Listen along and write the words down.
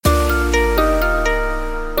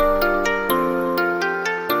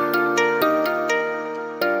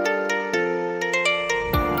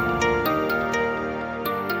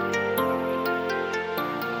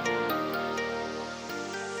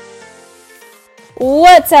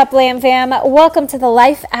What's up, Lamb Fam? Welcome to the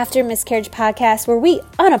Life After Miscarriage podcast, where we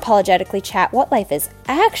unapologetically chat what life is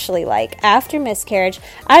actually like after miscarriage.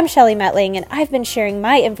 I'm Shelly Metling, and I've been sharing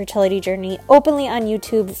my infertility journey openly on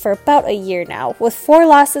YouTube for about a year now. With 4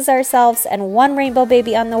 losses ourselves and 1 rainbow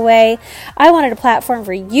baby on the way, I wanted a platform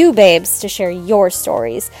for you babes to share your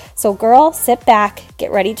stories. So girl, sit back,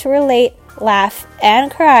 get ready to relate, laugh, and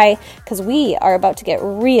cry, because we are about to get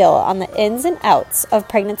real on the ins and outs of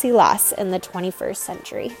pregnancy loss in the 21st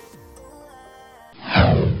century.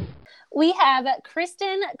 We have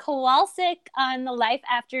Kristen Kowalczyk on the Life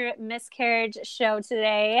After Miscarriage show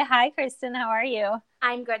today. Hi, Kristen. How are you?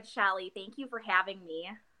 I'm good, Shelly. Thank you for having me.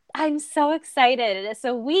 I'm so excited.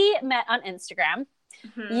 So we met on Instagram.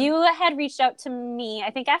 Mm-hmm. You had reached out to me, I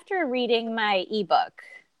think, after reading my ebook.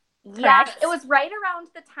 Yes, it was right around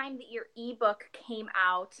the time that your ebook came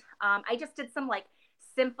out. I just did some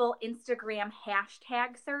simple Instagram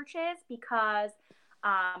hashtag searches because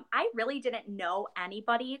I really didn't know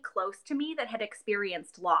anybody close to me that had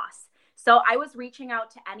experienced loss. So I was reaching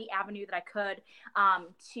out to any avenue that I could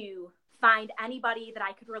to find anybody that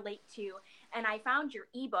I could relate to. And I found your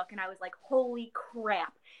ebook and I was like, holy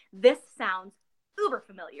crap, this sounds uber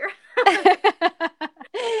familiar.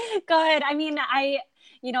 Good. I mean,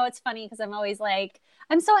 it's funny because I'm always like,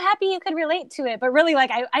 I'm so happy you could relate to it, but really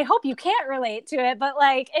I hope you can't relate to it. But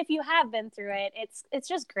if you have been through it, it's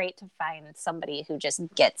just great to find somebody who just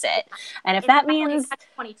gets it. And if that means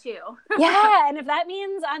 22. Yeah. And if that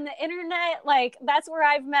means on the internet, that's where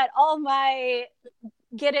I've met all my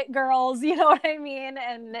get it girls, you know what I mean?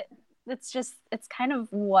 And it's kind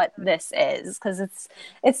of what this is, because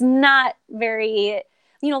it's not very,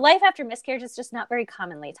 life after miscarriage is just not very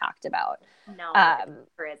commonly talked about. No,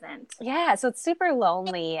 it isn't. Yeah, so it's super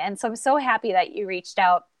lonely. And so I'm so happy that you reached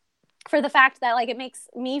out, for the fact that it makes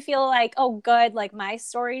me feel like, oh, good, my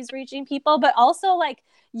story's reaching people, but also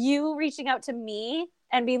you reaching out to me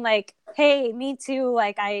and being like, hey, me too.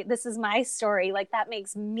 This is my story. That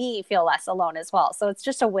makes me feel less alone as well. So it's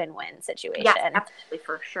just a win-win situation. Yes, absolutely,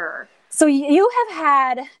 for sure. So you have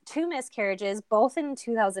had 2 miscarriages, both in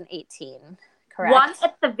 2018, correct? One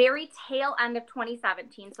at the very tail end of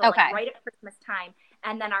 2017. So okay. Right at Christmas time.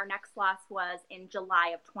 And then our next loss was in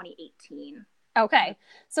July of 2018. Okay.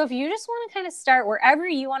 So if you just want to kind of start wherever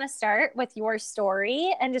you want to start with your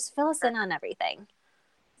story and just fill us in on everything.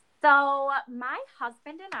 So my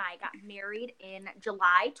husband and I got married in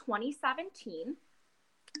July 2017.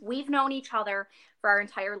 We've known each other for our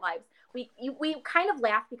entire lives. We kind of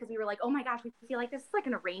laughed because we were like, oh my gosh, we feel like this is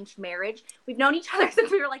an arranged marriage. We've known each other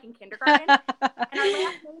since we were in kindergarten. And our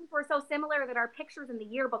last names were so similar that our pictures in the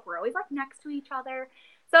yearbook were always next to each other.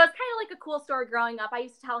 So it's kind of a cool story growing up. I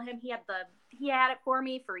used to tell him he had it for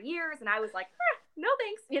me for years, and I was like, no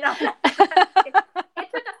thanks, It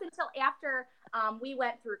took us until after we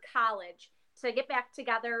went through college to get back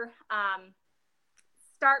together,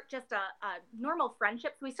 start just a normal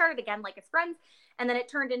friendship. So we started again as friends, and then it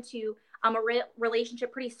turned into a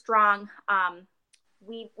relationship pretty strong.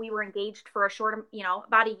 We were engaged for a short,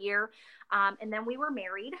 about a year, and then we were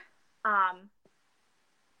married.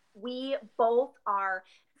 We both are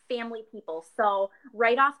family people. So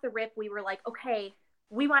right off the rip, we were like, okay,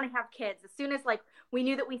 we want to have kids. As soon as we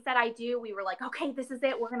knew that we said I do, we were like, okay, this is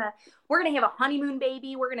it. We're going to have a honeymoon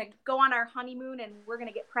baby. We're going to go on our honeymoon and we're going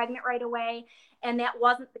to get pregnant right away. And that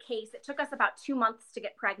wasn't the case. It took us about 2 months to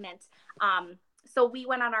get pregnant. So we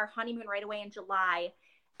went on our honeymoon right away in July,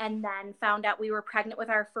 and then found out we were pregnant with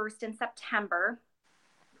our first in September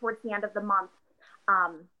towards the end of the month.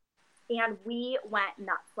 And we went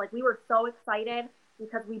nuts. We were so excited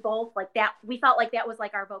because we both we felt like that was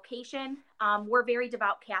our vocation. We're very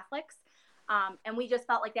devout Catholics. And we just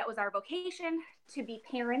felt like that was our vocation, to be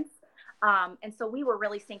parents. And so we were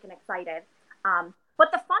really stinking excited.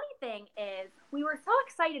 But the funny thing is we were so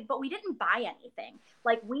excited, but we didn't buy anything.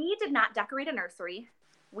 We did not decorate a nursery.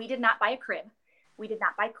 We did not buy a crib. We did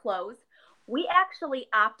not buy clothes. We actually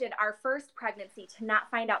opted our first pregnancy to not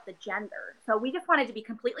find out the gender. So we just wanted to be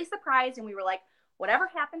completely surprised. And we were like, whatever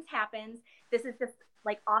happens, happens. This is just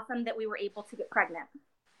awesome that we were able to get pregnant.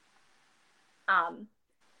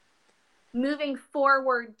 Moving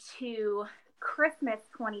forward to Christmas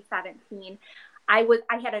 2017, I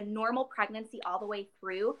had a normal pregnancy all the way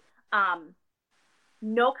through.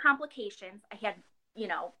 No complications. I had,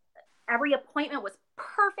 every appointment was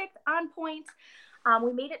perfect, on point.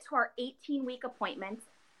 We made it to our 18-week appointment.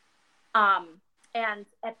 And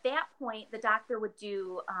at that point, the doctor would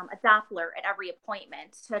do a Doppler at every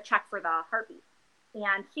appointment to check for the heartbeat.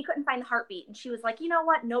 And she couldn't find the heartbeat. And she was like, you know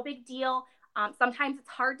what? No big deal. Sometimes it's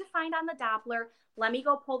hard to find on the Doppler. Let me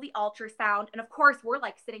go pull the ultrasound. And of course, we're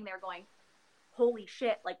sitting there going, holy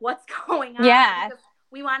shit, like what's going on? Yeah. Because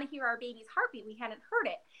we want to hear our baby's heartbeat. We hadn't heard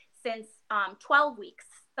it since 12 weeks.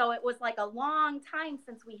 So it was like a long time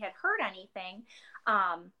since we had heard anything.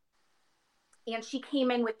 And she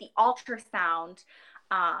came in with the ultrasound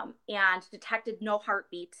and detected no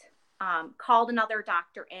heartbeat, called another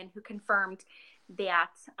doctor in who confirmed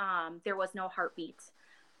that there was no heartbeat.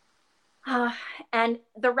 And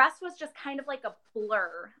the rest was just kind of like a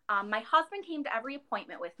blur. My husband came to every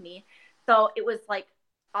appointment with me. So it was like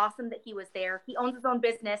awesome that he was there. He owns his own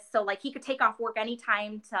business. So like he could take off work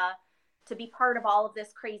anytime to be part of all of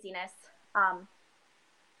this craziness.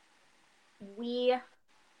 We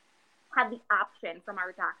had the option from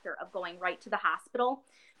our doctor of going right to the hospital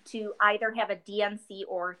to either have a DNC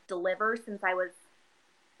or deliver since I was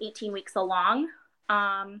 18 weeks along.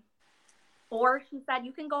 Or she said,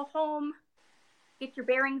 you can go home, get your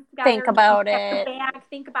bearings together, think about it,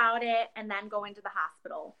 think about it, and then go into the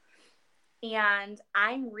hospital. And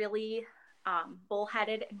I'm really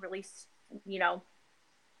bullheaded and really,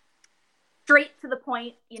 straight to the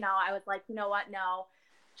point. I was like, you know what? No,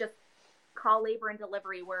 just call labor and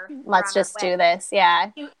delivery. Let's just do this.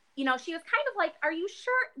 Yeah. She was kind of like, are you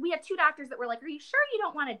sure? We had two doctors that were like, are you sure you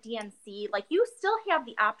don't want a DNC? Like, you still have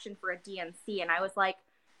the option for a DNC. And I was like,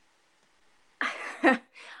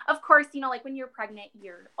 of course, like when you're pregnant,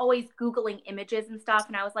 you're always Googling images and stuff.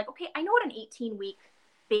 And I was like, okay, I know what an 18-week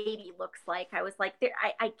baby looks like. I was like,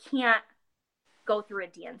 I can't go through a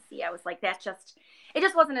DNC. I was like, it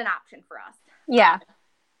just wasn't an option for us. Yeah.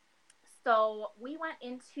 So we went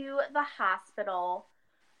into the hospital.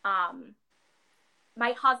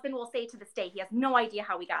 My husband will say to this day, he has no idea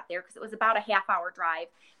how we got there because it was about a half-hour drive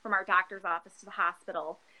from our doctor's office to the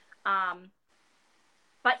hospital.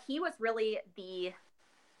 But he was really the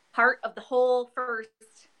part of the whole first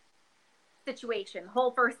situation,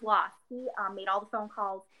 whole first loss. He made all the phone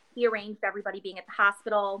calls. He arranged everybody being at the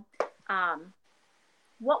hospital.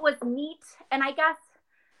 What was neat, and I guess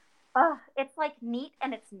it's like neat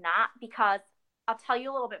and it's not, because I'll tell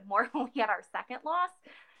you a little bit more when we had our second loss.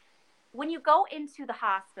 When you go into the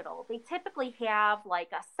hospital, they typically have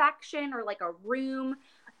like a section or like a room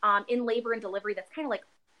in labor and delivery that's kind of like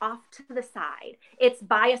off to the side. It's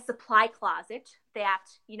by a supply closet that,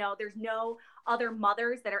 there's no other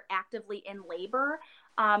mothers that are actively in labor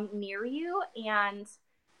near you. And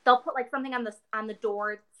they'll put like something on the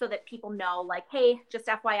door so that people know, like, hey, just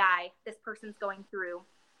FYI, this person's going through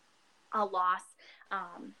a loss,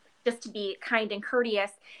 just to be kind and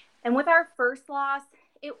courteous. And with our first loss,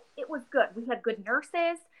 it was good. We had good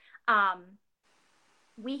nurses.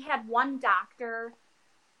 We had one doctor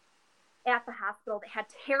at the hospital that had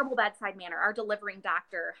terrible bedside manner. Our delivering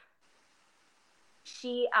doctor,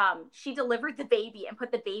 she delivered the baby and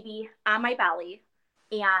put the baby on my belly.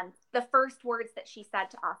 And the first words that she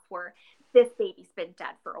said to us were, "This baby's been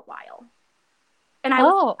dead for a while." And I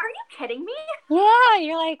was, are you kidding me? Yeah,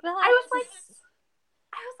 you're like that. I was like,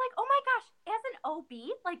 oh my gosh, as an OB,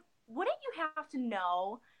 like, wouldn't you have to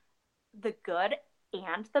know the good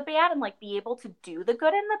and the bad and like be able to do the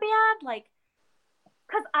good and the bad? Like,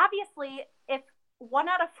 because obviously if 1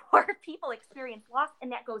 out of 4 people experience loss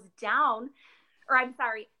and that goes down, or I'm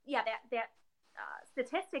sorry, yeah, that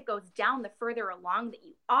statistic goes down the further along that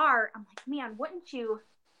you are, I'm like, man, wouldn't you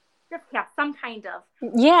just have some kind of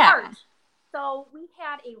heart? So we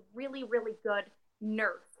had a really, really good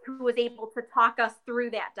nurse who was able to talk us through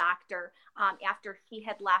that doctor after he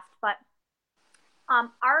had left. But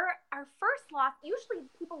our first loss, usually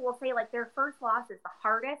people will say like their first loss is the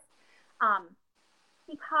hardest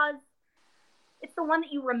because it's the one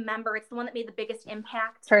that you remember. It's the one that made the biggest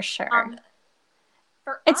impact. For sure.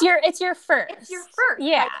 It's your first. It's your first.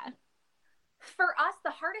 Yeah. Like, for us,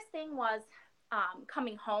 the hardest thing was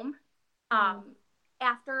coming home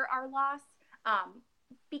after our loss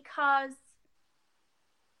because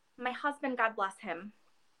my husband, God bless him,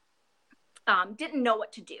 didn't know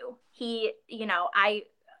what to do. He didn't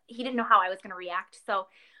know how I was going to react. So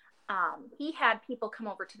he had people come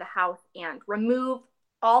over to the house and remove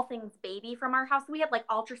all things baby from our house. We had like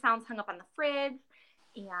ultrasounds hung up on the fridge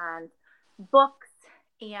and books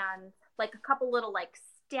and like a couple little like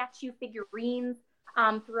statue figurines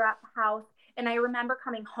throughout the house. And I remember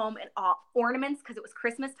coming home and all ornaments because it was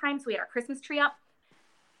Christmas time. So we had our Christmas tree up.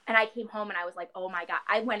 And I came home and I was like, oh my God.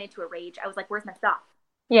 I went into a rage. I was like, where's my stuff?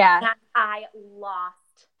 Yeah. And I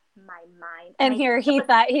lost my mind. And here he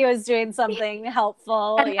thought he was doing something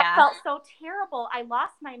helpful. And yeah. I felt so terrible. I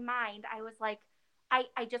lost my mind. I was like,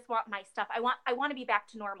 I just want my stuff. I want to be back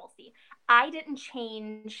to normalcy. I didn't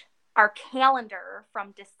change our calendar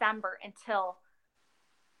from December until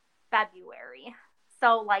February.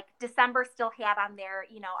 So like December still had on there,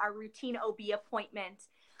 our routine OB appointment.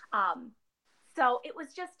 So it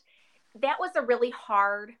was just, that was a really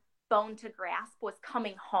hard bone to grasp, was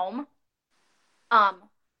coming home.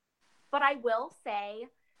 But I will say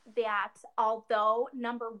that although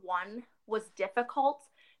number one was difficult,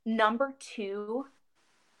 number two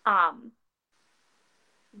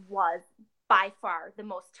was by far the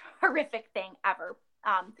most horrific thing ever.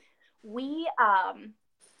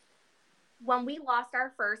 When we lost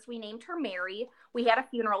our first, we named her Mary. We had a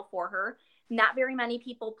funeral for her. Not very many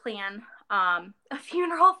people plan a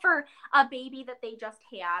funeral for a baby that they just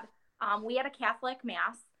had. We had a Catholic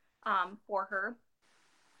mass for her.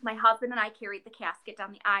 My husband and I carried the casket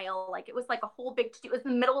down the aisle. Like, it was like a whole big, it was the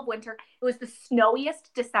middle of winter. It was the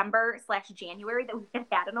snowiest December/January that we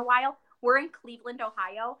had in a while. We're in Cleveland,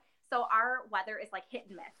 Ohio. So our weather is like hit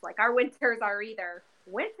and miss. Like, our winters are either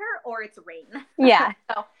winter or it's rain. Yeah.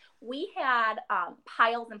 So we had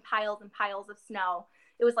piles and piles and piles of snow.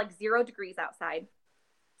 It was like 0 degrees outside.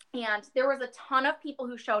 And there was a ton of people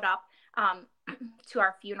who showed up to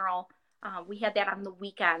our funeral. We had that on the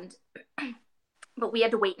weekend. But we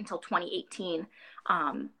had to wait until 2018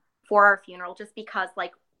 for our funeral, just because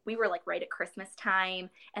like we were like right at Christmas time,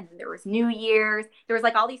 and then there was New Year's. There was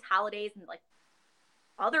like all these holidays, and like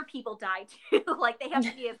other people died too. Like, they have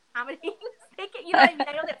to be accommodating. You know what I mean?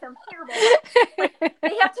 I know that sounds terrible. Like,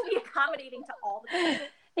 they have to be accommodating to all the people.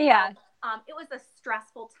 Yeah. It was a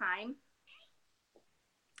stressful time,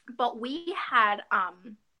 but we had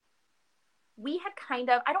kind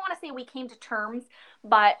of, I don't want to say we came to terms,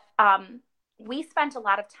 but we spent a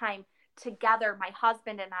lot of time together, my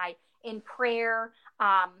husband and I, in prayer,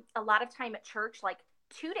 a lot of time at church. Like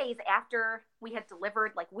 2 days after we had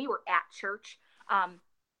delivered, like, we were at church.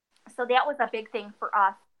 So that was a big thing for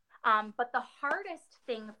us. But the hardest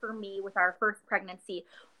thing for me with our first pregnancy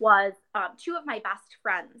was 2 of my best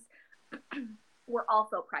friends were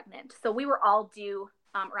also pregnant. So we were all due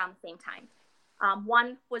around the same time.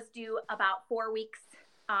 One was due about 4 weeks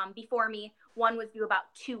before me. One was due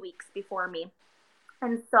about 2 weeks before me.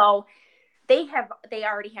 And so they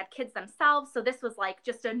already had kids themselves. So this was like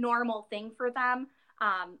just a normal thing for them.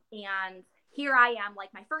 And here I am,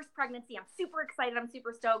 like, my first pregnancy. I'm super excited. I'm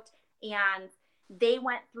super stoked. And they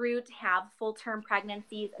went through to have full-term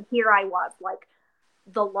pregnancies. And here I was, like,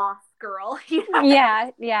 the lost girl. You know? Yeah.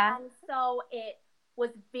 Yeah. And so it was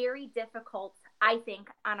very difficult, I think,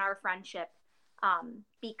 on our friendship,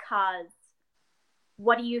 because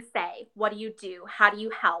what do you say? What do you do? How do you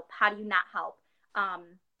help? How do you not help?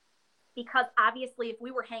 Because obviously if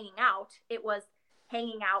we were hanging out, it was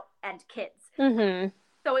hanging out and kids. Mm-hmm.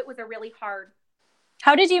 So it was a really hard.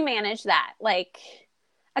 How did you manage that? Like,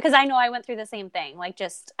 because I know I went through the same thing. Like,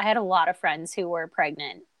 just, I had a lot of friends who were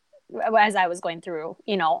pregnant as I was going through,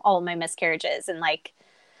 all of my miscarriages. And like,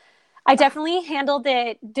 I definitely handled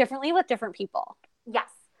it differently with different people. Yes.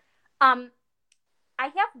 I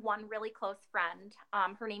have one really close friend.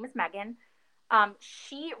 Her name is Megan.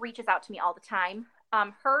 She reaches out to me all the time.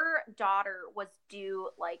 Her daughter was due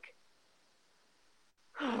like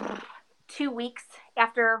 2 weeks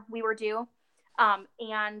after we were due.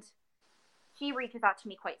 And she reaches out to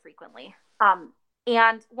me quite frequently.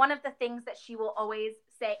 And one of the things that she will always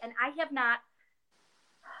say, and I have not,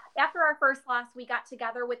 after our first loss, we got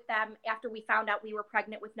together with them after we found out we were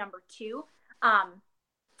pregnant with number 2.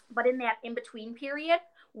 But in that in-between period,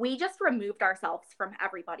 we just removed ourselves from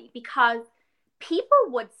everybody, because people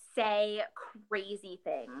would say crazy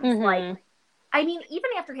things. Mm-hmm. Like, I mean, even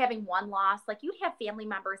after having one loss, like, you'd have family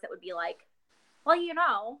members that would be like,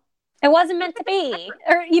 well, it wasn't meant to be.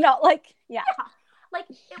 Or, like, yeah. Like,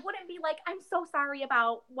 it wouldn't be like, I'm so sorry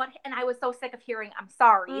about what, and I was so sick of hearing, I'm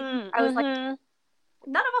sorry. Mm-hmm. I was like, none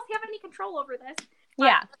of us have any control over this.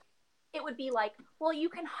 Yeah. It would be like, well, you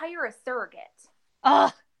can hire a surrogate.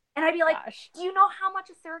 Oh, and I'd be like, gosh. Do you know how much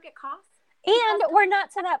a surrogate costs? And we're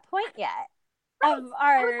not to that point yet of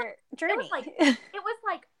our journey. It was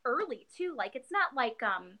like early too. Like, it's not like,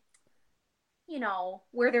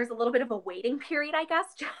 where there's a little bit of a waiting period, I guess,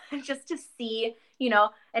 just to see,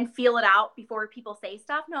 and feel it out before people say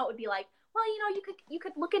stuff. No, it would be like, well, you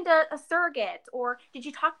could look into a surrogate, or did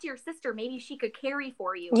you talk to your sister? Maybe she could carry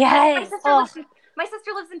for you. Yes. My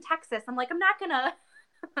sister lives in Texas. I'm like, I'm not going to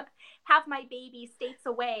have my baby states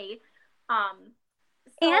away. And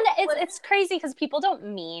it's crazy because people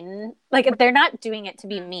don't mean, like, they're not doing it to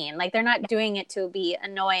be mean. Like, they're not doing it to be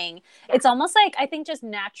annoying. Yeah. It's almost like, I think just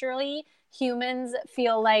naturally humans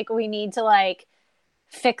feel like we need to, like,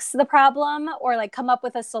 fix the problem or, like, come up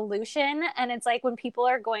with a solution. And it's like when people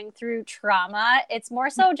are going through trauma, it's more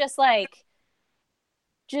so just, like,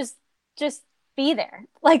 just be there.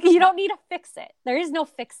 Like, you don't need to fix it. There is no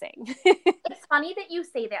fixing. It's funny that you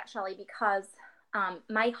say that, Shelly, because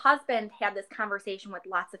my husband had this conversation with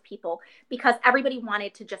lots of people because everybody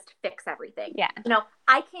wanted to just fix everything. Yeah. You know,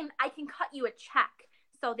 I can cut you a check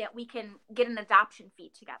so that we can get an adoption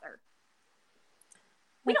fee together.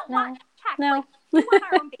 We don't want a check. No. Like, we want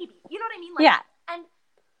our own baby. You know what I mean? Like, yeah. And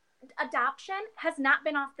adoption has not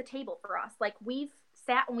been off the table for us. Like, we've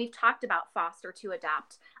sat and we've talked about foster to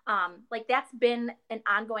adopt. Like, that's been an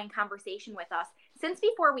ongoing conversation with us since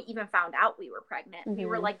before we even found out we were pregnant. Mm-hmm. We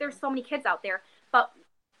were like, there's so many kids out there, but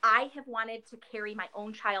I have wanted to carry my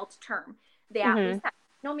own child to term. That mm-hmm. we said,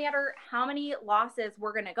 no matter how many losses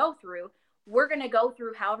we're going to go through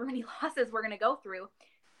however many losses we're going to go through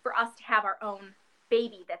for us to have our own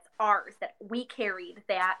baby that's ours, that we carried,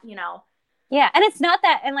 that, you know. Yeah. And it's not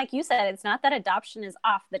that, and like you said, it's not that adoption is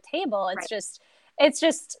off the table. It's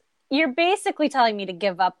just, you're basically telling me to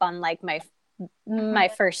give up on like my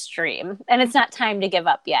first dream, and it's not time to give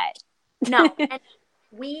up yet. No. And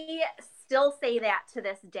we still say that to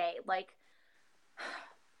this day. Like,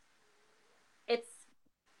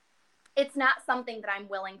 it's not something that I'm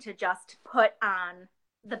willing to just put on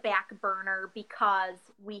the back burner because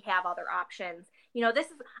we have other options. You know,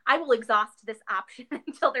 I will exhaust this option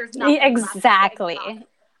until there's nothing exactly.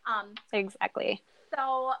 Exactly.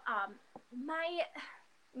 So,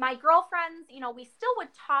 my girlfriends, you know, we still would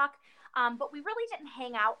talk, but we really didn't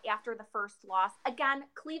hang out after the first loss. Again,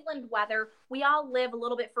 Cleveland weather, we all live a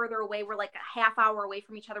little bit further away. We're like a half hour away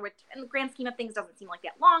from each other, which in the grand scheme of things doesn't seem like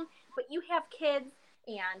that long, but you have kids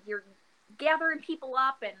and you're gathering people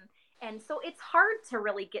up, and so it's hard to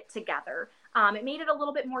really get together. It made it a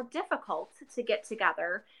little bit more difficult to get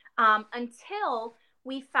together until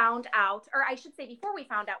we found out, or I should say before we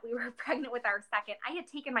found out we were pregnant with our second. I had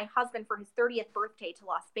taken my husband for his 30th birthday to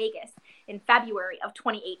Las Vegas in February of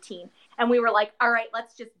 2018. And we were like, all right,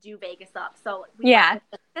 let's just do Vegas up. So we went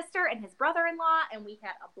with his sister and his brother-in-law, and we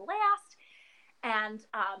had a blast. And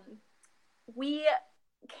we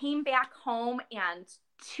came back home, and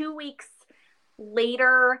 2 weeks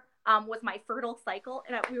later was my fertile cycle.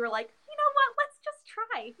 And we were like, you know what, let's just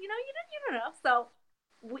try. You know. So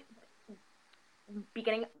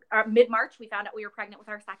mid-March, we found out we were pregnant with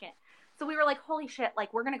our second. So we were like, holy shit,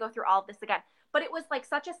 like, we're going to go through all of this again. But it was like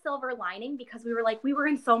such a silver lining because we were like, we were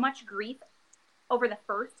in so much grief over the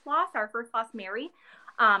first loss, our first loss, Mary,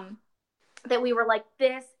 that we were like,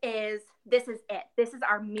 this is it. This is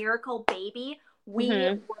our miracle baby.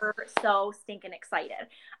 We were so stinking excited.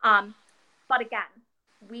 But again,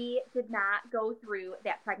 we did not go through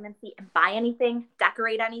that pregnancy and buy anything,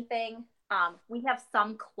 decorate anything. We have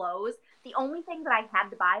some clothes. The only thing that I had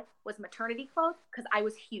to buy was maternity clothes because I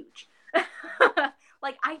was huge. I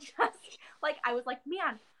was like,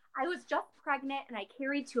 man, I was just pregnant and I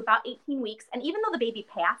carried to about 18 weeks. And even though the baby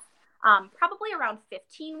passed, probably around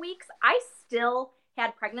 15 weeks, I still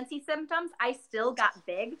had pregnancy symptoms. I still got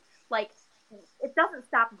big. Like, it doesn't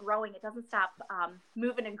stop growing. It doesn't stop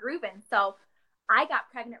moving and grooving. So I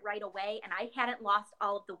got pregnant right away, and I hadn't lost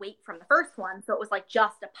all of the weight from the first one. So it was like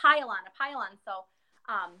just a pile on. So,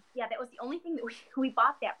 that was the only thing that we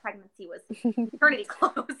bought that pregnancy was maternity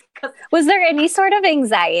clothes. Was there any sort of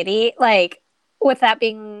anxiety, like, with that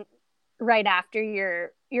being right after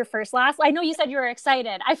your first loss? I know you said you were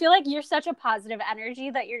excited. I feel like you're such a positive energy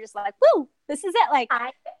that you're just like, woo, this is it. Like,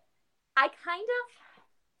 I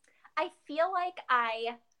feel like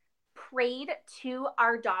I prayed to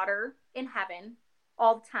our daughter in heaven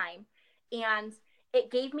all the time. And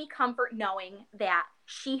it gave me comfort knowing that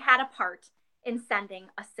she had a part in sending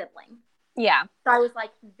a sibling. Yeah. So I was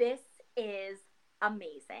like, this is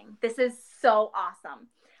amazing. This is so awesome.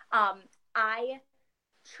 I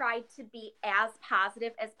tried to be as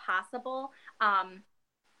positive as possible.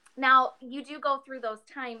 Now, you do go through those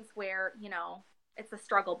times where, you know, it's a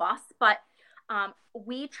struggle bus, but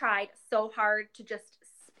we tried so hard to just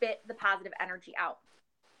spit the positive energy out.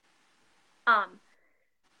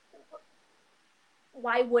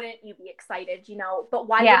 Why wouldn't you be excited, you know, but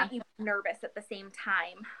why wouldn't you be nervous at the same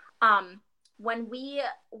time? When we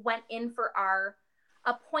went in for our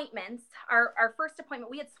appointments, our first appointment,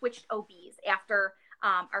 we had switched OBs after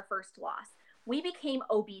our first loss. We became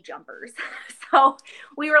OB jumpers. So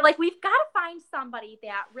we were like, we've got to find somebody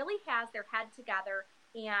that really has their head together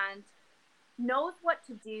and knows what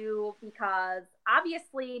to do, because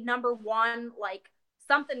obviously, number one, like,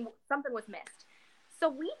 something was missed. So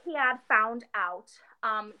we had found out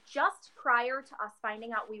just prior to us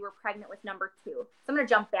finding out we were pregnant with number two. So I'm going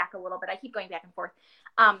to jump back a little bit. I keep going back and forth.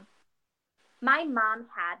 My mom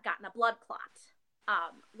had gotten a blood clot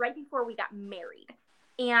right before we got married.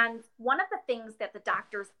 And one of the things that the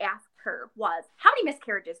doctors asked her was, how many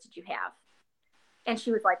miscarriages did you have? And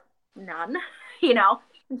she was like, none, you know?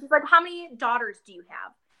 And she's like, how many daughters do you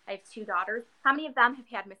have? I have 2 daughters. How many of them have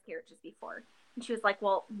had miscarriages before? And she was like,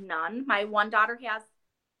 well, none. My one daughter has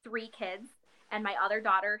 3 kids, and my other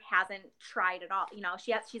daughter hasn't tried at all. You know,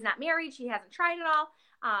 she's not married. She hasn't tried at all.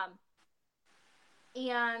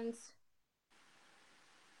 And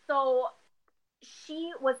so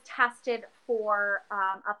she was tested for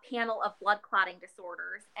a panel of blood clotting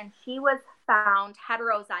disorders, and she was found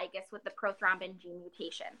heterozygous with the prothrombin gene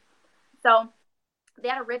mutation. So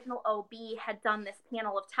that original OB had done this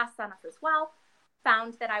panel of tests on us as well,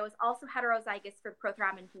 found that I was also heterozygous for the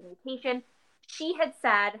prothrombin gene mutation. She had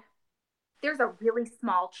said, there's a really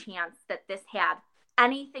small chance that this had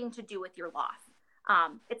anything to do with your loss.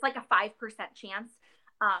 It's like a 5% chance.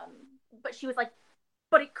 But she was like,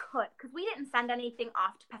 but it could, because we didn't send anything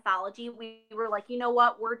off to pathology. We were like, you know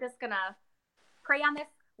what? We're just going to pray on this.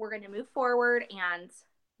 We're going to move forward, and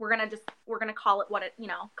we're going to call it what it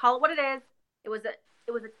is. It was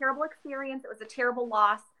a terrible experience. It was a terrible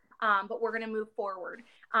loss. But we're going to move forward.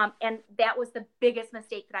 And that was the biggest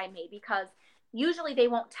mistake that I made, because usually they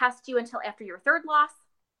won't test you until after your 3rd loss.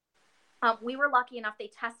 We were lucky enough.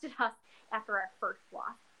 They tested us after our 1st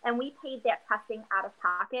loss, and we paid that testing out of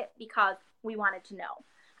pocket because we wanted to know.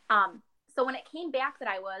 So when it came back that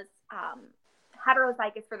I was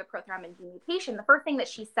heterozygous for the prothrombin gene mutation, the first thing that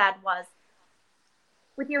she said was,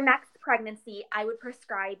 with your next pregnancy, I would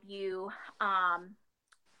prescribe you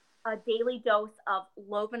a daily dose of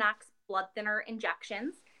Lovenox blood thinner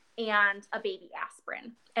injections and a baby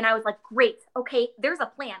aspirin. And I was like, great. Okay, there's a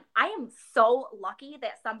plan. I am so lucky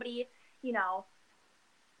that somebody, you know,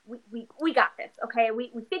 we got this. Okay.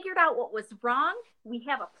 We figured out what was wrong. We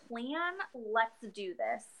have a plan. Let's do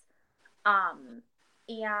this. And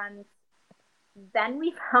then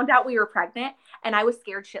we found out we were pregnant, and I was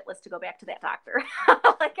scared shitless to go back to that doctor.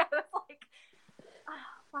 Like, I was like, oh,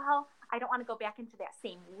 well, I don't want to go back into that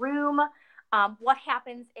same room. What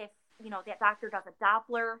happens if, you know, that doctor does a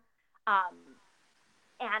Doppler,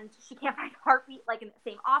 and she can't find heartbeat, like, in the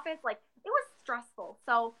same office? Like, it was stressful.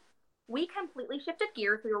 So we completely shifted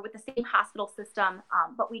gears. We were with the same hospital system,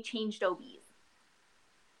 but we changed OBs.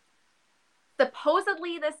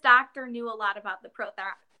 Supposedly, this doctor knew a lot about the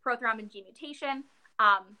prothrombin gene mutation,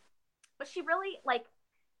 but she really, like,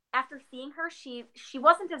 after seeing her, she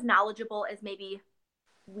wasn't as knowledgeable as maybe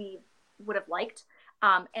we would have liked.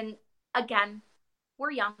 And again,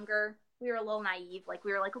 we're younger. We were a little naive. Like,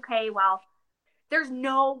 we were like, okay, well, there's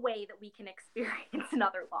no way that we can experience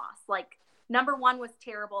another loss. Like, number 1 was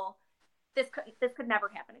terrible. This could never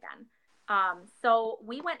happen again. So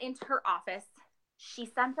we went into her office. She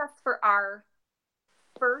sent us for our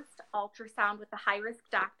first ultrasound with the high-risk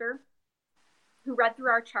doctor, who read through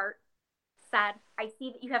our chart, said, I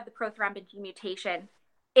see that you have the prothrombin gene mutation.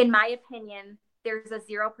 In my opinion, there's a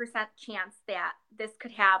 0% chance that this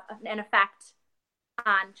could have an effect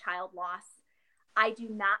on child loss. I do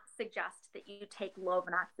not suggest that you take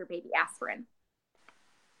Lovenox or baby aspirin.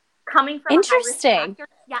 Coming from Interesting. A high-risk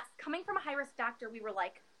doctor, yes, coming from a high-risk doctor, we were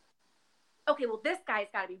like, okay, well, this guy's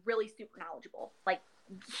got to be really super knowledgeable. Like,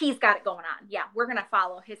 he's got it going on. Yeah, we're going to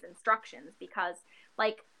follow his instructions, because,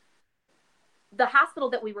 like, the hospital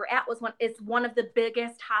that we were at is one of the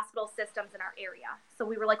biggest hospital systems in our area. So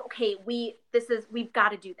we were like, okay, we've got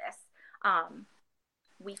to do this.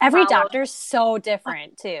 Every doctor's so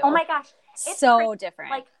different too. Oh my gosh. It's so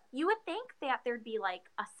different. Like, you would think that there'd be like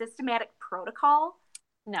a systematic protocol.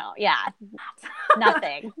 No, yeah.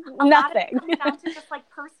 Nothing. Nothing. Nothing. It comes down to just like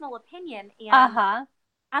personal opinion. And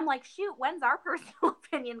I'm like, shoot, when's our personal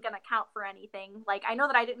opinion going to count for anything? Like, I know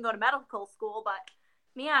that I didn't go to medical school, but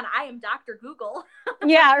man, I am Dr. Google.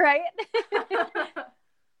 Yeah, right.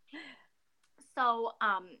 So,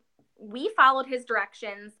 we followed his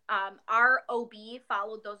directions. Our OB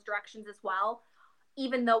followed those directions as well,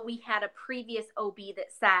 even though we had a previous OB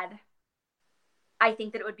that said, I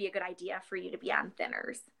think that it would be a good idea for you to be on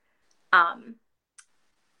thinners.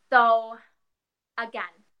 So again,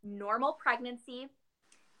 normal pregnancy,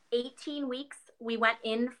 18 weeks, we went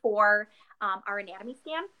in for our anatomy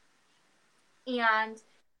scan. And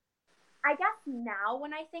I guess now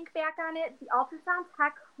when I think back on it, the ultrasound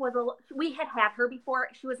tech we had her before.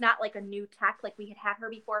 She was not like a new tech. Like, we had her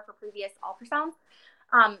before for previous ultrasounds.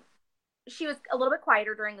 She was a little bit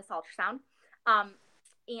quieter during this ultrasound.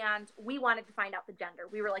 And we wanted to find out the gender.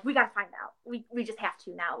 We were like, we got to find out. We just have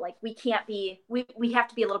to now. Like, we have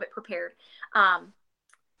to be a little bit prepared.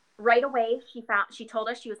 Right away, she told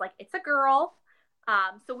us, she was like, it's a girl.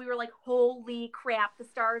 So we were like, holy crap, the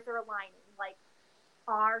stars are aligning. Like,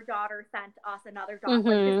 our daughter sent us another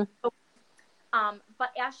daughter. Mm-hmm. But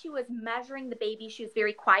as she was measuring the baby, she was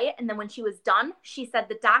very quiet. And then when she was done, she said,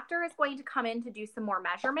 the doctor is going to come in to do some more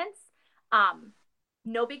measurements.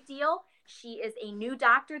 No big deal. She is a new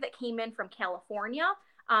doctor that came in from California.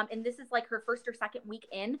 And this is like her first or second week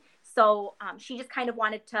in. So she just kind of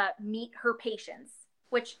wanted to meet her patients,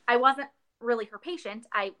 which I wasn't really her patient.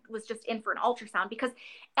 I was just in for an ultrasound because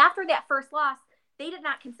after that first loss, they did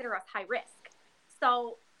not consider us high risk.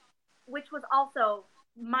 So, which was also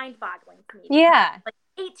mind-boggling to me. Yeah. Like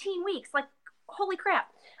 18 weeks, like holy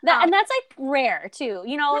crap. And that's like rare too.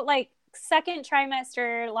 You know, like second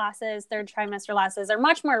trimester losses, third trimester losses are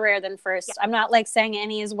much more rare than first. Yeah. I'm not like saying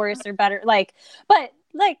any is worse or better. Like, but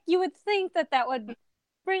like you would think that would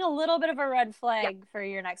bring a little bit of a red flag for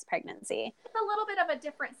your next pregnancy. It's a little bit of a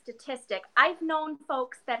different statistic. I've known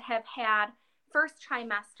folks that have had first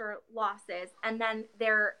trimester losses and then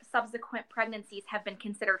their subsequent pregnancies have been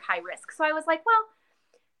considered high risk. So I was like, well,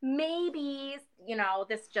 maybe, you know,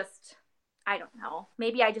 this just, I don't know.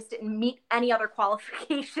 Maybe I just didn't meet any other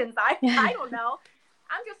qualifications. I don't know.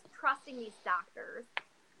 I'm just trusting these doctors.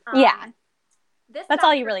 That's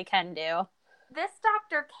all you really can do. This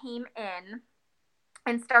doctor came in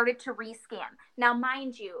and started to rescan. Now,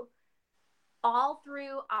 mind you, all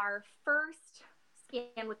through our first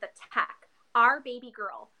scan with the tech, our baby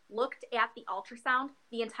girl looked at the ultrasound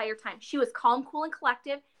the entire time. She was calm, cool, and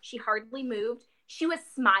collective. She hardly moved. She was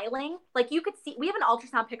smiling. Like you could see, we have an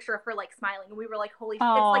ultrasound picture of her like smiling. And we were like, holy shit.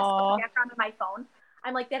 It's like the background of my phone.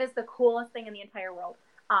 I'm like, that is the coolest thing in the entire world.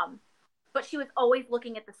 But she was always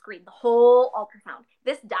looking at the screen, the whole ultrasound.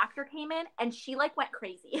 This doctor came in and she like went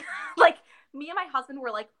crazy. Like me and my husband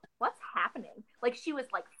were like, what's happening? Like she was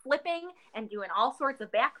like flipping and doing all sorts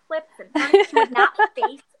of backflips and turning. She would not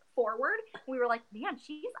face forward. We were like, man,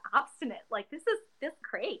 she's obstinate. Like this is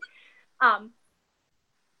great.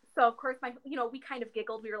 So of course we kind of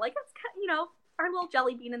giggled. We were like, that's kind of, our little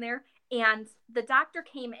jelly bean in there. And the doctor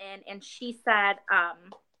came in and she said,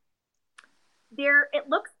 they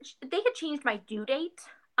had changed my due date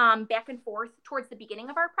back and forth towards the beginning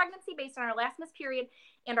of our pregnancy based on our last missed period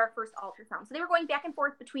and our first ultrasound. So they were going back and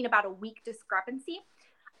forth between about a week discrepancy.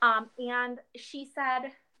 And she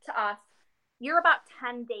said to us, you're about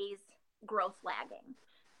 10 days growth lagging.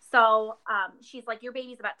 So she's like, your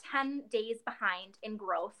baby's about 10 days behind in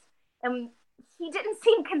growth. And she didn't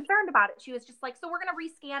seem concerned about it. She was just like, so we're going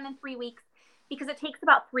to rescan in 3 weeks because it takes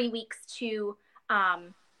about 3 weeks to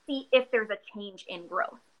see if there's a change in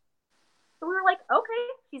growth. So we were like, okay.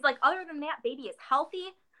 She's like, other than that, baby is healthy.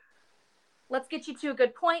 Let's get you to a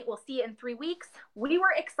good point. We'll see it in 3 weeks. We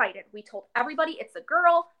were excited. We told everybody it's a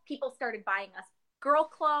girl. People started buying us girl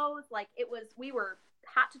clothes. Like we were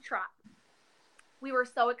hot to trot. We were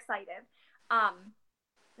so excited.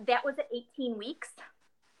 That was at 18 weeks.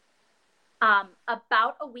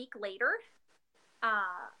 About a week later,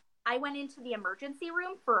 I went into the emergency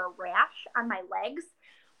room for a rash on my legs.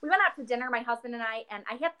 We went out to dinner, my husband and I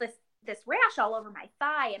had this rash all over my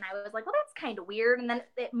thigh. And I was like, well, that's kind of weird. And then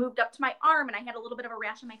it moved up to my arm and I had a little bit of a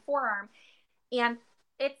rash on my forearm. And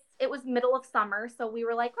it was middle of summer. So we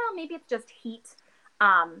were like, well, maybe it's just heat.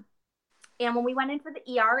 And when we went into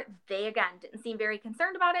the ER, they, again, didn't seem very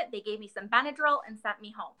concerned about it. They gave me some Benadryl and sent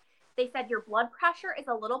me home. They said your blood pressure is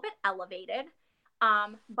a little bit elevated,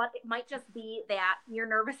 but it might just be that you're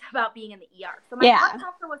nervous about being in the ER. So my blood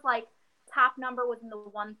pressure was like, top number was in the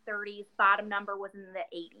 130s, bottom number was in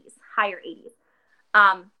the 80s, higher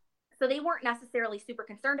 80s. So they weren't necessarily super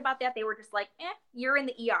concerned about that. They were just like, you're in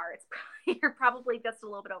the ER. You're probably just a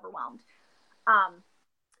little bit overwhelmed.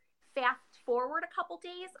 Fast forward a couple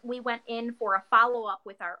days, we went in for a follow-up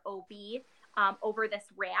with our OB over this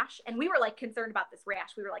rash. And we were like concerned about this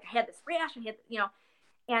rash. We were like, I had this rash.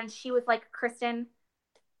 And she was like, Kristen,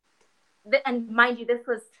 and mind you,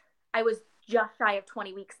 I was just shy of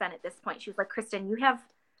 20 weeks then at this point. She was like, Kristen, you have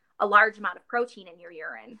a large amount of protein in your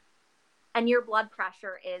urine and your blood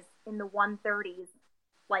pressure is in the 130s,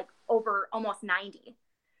 like over almost 90.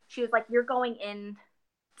 She was like, you're going in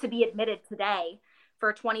to be admitted today for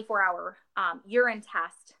a 24-hour urine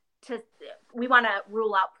test. We want to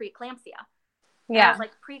rule out preeclampsia. Yeah. And I was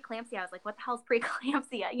like, preeclampsia. I was like, what the hell is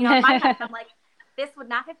preeclampsia? In my head, I'm like, this would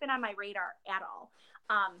not have been on my radar at all.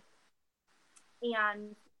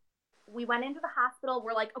 And we went into the hospital.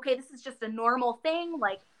 We're like, okay, this is just a normal thing.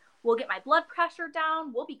 Like, we'll get my blood pressure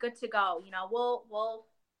down. We'll be good to go.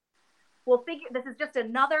 We'll figure, this is just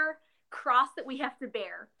another cross that we have to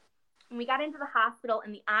bear. And we got into the hospital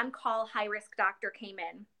and the on-call high-risk doctor came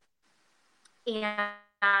in.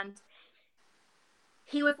 And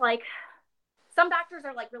he was like, some doctors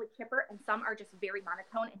are like really chipper and some are just very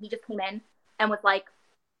monotone. And he just came in and was like,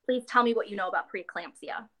 please tell me what you know about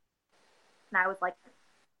preeclampsia. And I was like,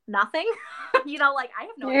 nothing. Like, I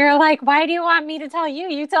have no idea. You're like, why do you want me to tell you?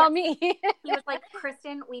 You tell me. He was like,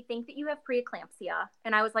 Kristen, we think that you have preeclampsia.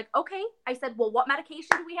 And I was like, okay. I said, well, what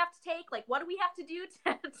medication do we have to take? Like, what do we have to do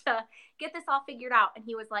to get this all figured out? And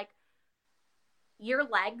he was like, your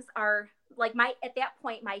legs are like at that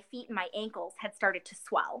point, my feet and my ankles had started to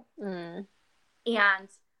swell. And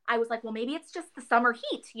I was like, well, maybe it's just the summer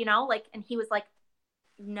heat, and he was like,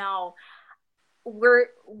 no,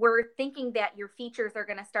 we're thinking that your features are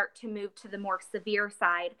going to start to move to the more severe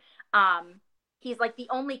side. He's like, the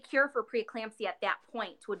only cure for preeclampsia at that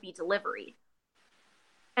point would be delivery.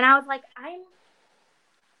 And I was like, I'm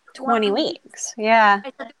 20 weeks. Yeah.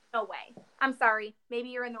 I said, no way. I'm sorry. Maybe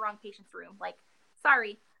you're in the wrong patient's room. Like,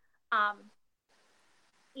 sorry.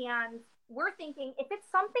 And we're thinking if it's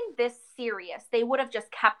something this serious, they would have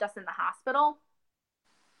just kept us in the hospital.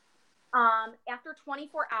 After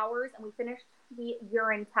 24 hours and we finished the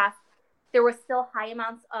urine test, there was still high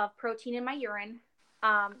amounts of protein in my urine.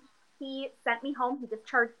 He sent me home. He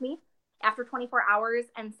discharged me after 24 hours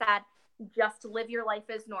and said, just live your life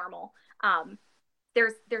as normal.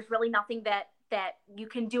 There's really nothing that you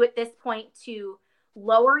can do at this point to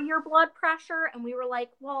lower your blood pressure. And we were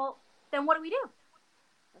like, well, then what do we do?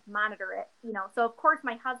 Monitor it, So of course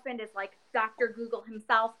my husband is like Dr. Google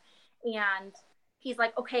himself, and he's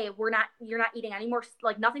like, okay, you're not eating any more,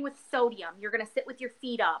 like nothing with sodium. You're going to sit with your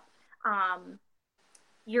feet up.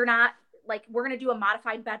 You're not like, we're going to do a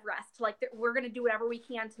modified bed rest. Like we're going to do whatever we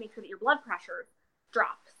can to make sure that your blood pressure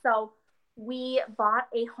drops. So we bought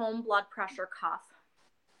a home blood pressure cuff.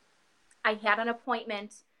 I had an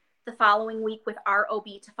appointment the following week with our OB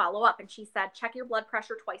to follow up. And she said, check your blood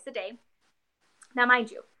pressure twice a day. Now,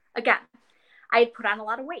 mind you, again, I had put on a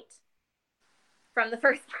lot of weight from the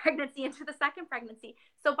first pregnancy into the second pregnancy.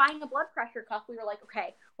 So buying a blood pressure cuff, we were like,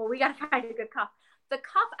 okay, well, we got to find a good cuff. The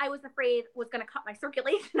cuff, I was afraid was going to cut my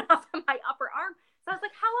circulation off of my upper arm. So I was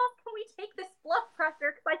like, how else can we take this blood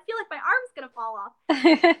pressure? Because I feel like my arm's going to fall off.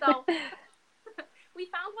 So we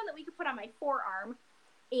found one that we could put on my forearm,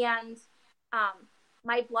 and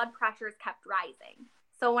my blood pressures kept rising.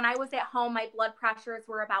 So when I was at home, my blood pressures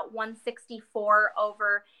were about 164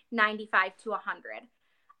 over 95 to 100.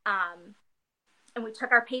 And we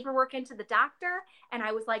took our paperwork into the doctor, and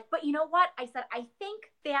I was like, but you know what? I said, I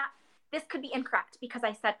think that this could be incorrect, because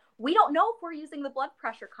I said, we don't know if we're using the blood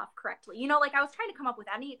pressure cuff correctly. Like I was trying to come up with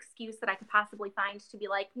any excuse that I could possibly find to be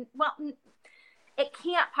like, well, it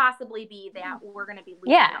can't possibly be that we're going to be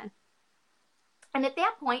losing them. And at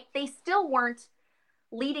that point, they still weren't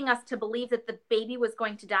leading us to believe that the baby was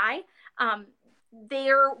going to die.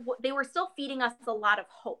 They were still feeding us a lot of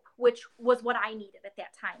hope, which was what I needed at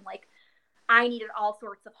that time. Like, I needed all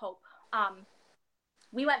sorts of hope.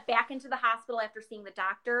 We went back into the hospital after seeing the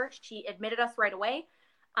doctor. She admitted us right away.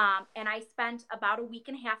 And I spent about a week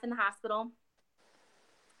and a half in the hospital.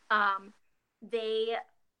 They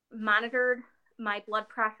monitored my blood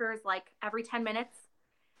pressures like every 10 minutes.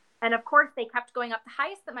 And of course, they kept going up. The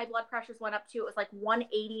highest that my blood pressures went up to, it was like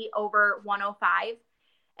 180 over 105.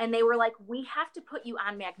 And they were like, we have to put you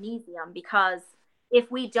on magnesium, because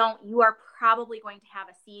if we don't, you are probably going to have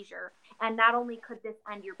a seizure. And not only could this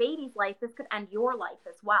end your baby's life, this could end your life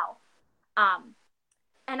as well.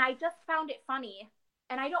 And I just found it funny.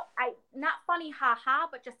 And not funny, haha,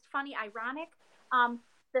 but just funny, ironic.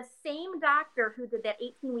 The same doctor who did that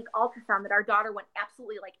 18-week ultrasound that our daughter went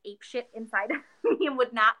absolutely like apeshit inside of me and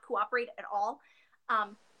would not cooperate at all,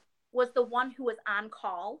 was the one who was on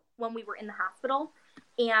call when we were in the hospital.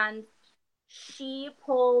 And she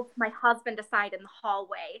pulled my husband aside in the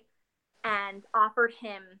hallway and offered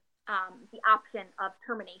him the option of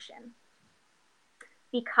termination,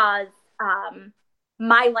 because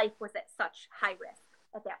my life was at such high risk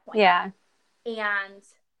at that point. Yeah. And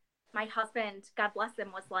my husband, God bless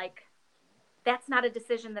him, was like, that's not a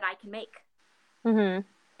decision that I can make. Mm-hmm.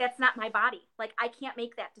 That's not my body. Like, I can't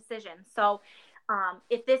make that decision. So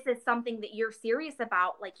if this is something that you're serious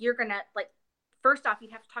about, like, you're going to, like, first off,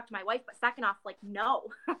 you'd have to talk to my wife. But second off, like, no,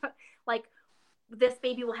 like, this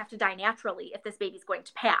baby will have to die naturally if this baby's going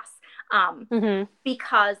to pass,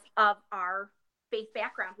 because of our faith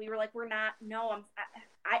background. We were like,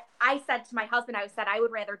 I said to my husband, I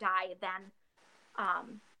would rather die than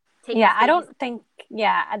I don't think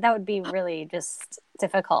that would be really just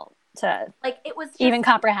difficult to like, it was just, even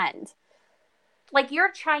comprehend. Like,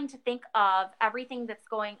 you're trying to think of everything that's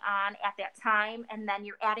going on at that time, and then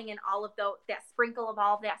you're adding in all of that sprinkle of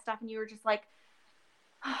all of that stuff, and you were just like,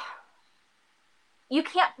 you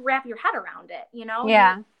can't wrap your head around it,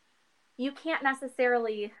 Yeah. You can't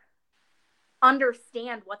necessarily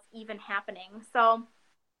understand what's even happening. So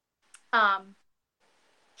Um,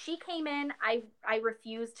 she came in. I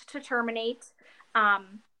refused to terminate.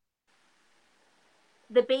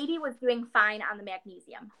 The baby was doing fine on the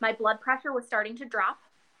magnesium. My blood pressure was starting to drop.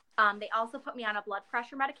 They also put me on a blood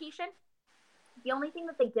pressure medication. The only thing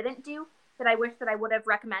that they didn't do that I wish that I would have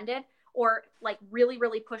recommended or like really,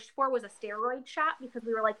 really pushed for was a steroid shot, because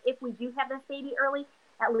we were like, if we do have this baby early,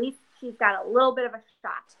 at least she's got a little bit of a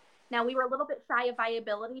shot. Now, we were a little bit shy of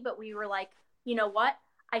viability, but we were like, you know what?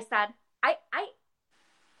 I said, I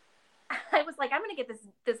was like, I'm going to get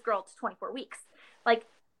this girl to 24 weeks. Like,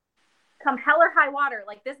 come hell or high water,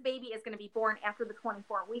 like this baby is going to be born after the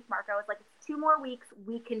 24-week mark. I was like, it's 2 more weeks.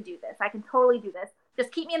 We can do this. I can totally do this.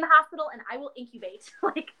 Just keep me in the hospital and I will incubate.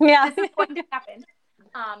 Like, Yeah. this is going to happen.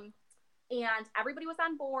 And everybody was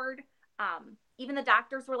on board. Even the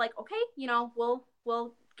doctors were like, okay, you know,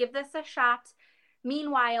 we'll give this a shot.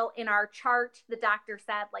 Meanwhile, in our chart, the doctor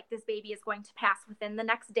said like this baby is going to pass within the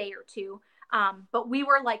next day or two. But we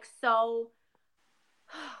were like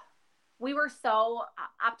we were so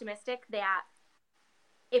optimistic that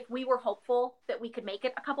if we were hopeful that we could make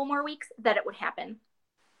it a couple more weeks, that it would happen.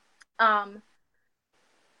 Fast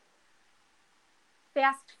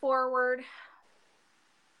forward,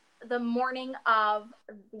 the morning of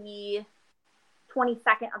the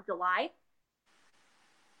 22nd of July,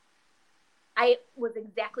 I was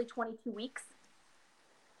exactly 22 weeks.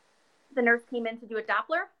 The nurse came in to do a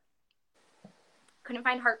Doppler. Couldn't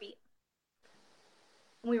find heartbeat.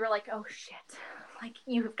 We were like, oh shit, like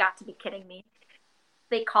you have got to be kidding me.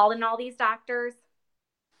 They called in all these doctors.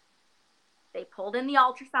 They pulled in the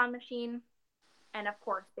ultrasound machine. And of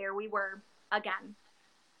course, there we were again.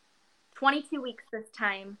 22 weeks this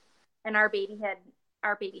time, and our baby had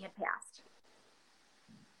passed.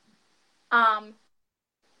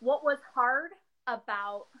 What was hard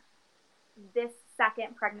about this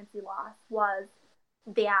second pregnancy loss was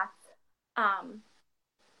that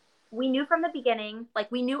we knew from the beginning,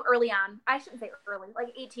 like we knew early on, I shouldn't say early, like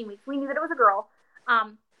 18 weeks, we knew that it was a girl.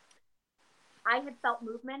 I had felt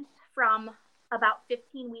movement from about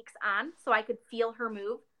 15 weeks on, so I could feel her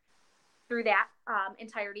move through that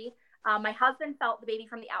entirety. My husband felt the baby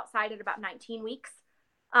from the outside at about 19 weeks.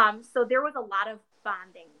 So there was a lot of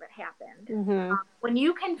bonding that happened. Mm-hmm. When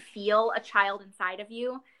you can feel a child inside of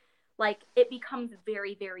you, like it becomes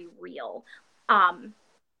very, very real.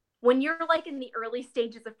 When you're like in the early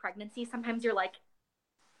stages of pregnancy, sometimes you're like,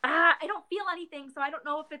 I don't feel anything, so I don't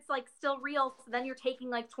know if it's like still real. So then you're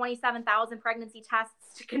taking like 27,000 pregnancy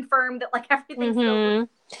tests to confirm that like everything's still real.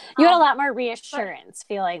 You had a lot more reassurance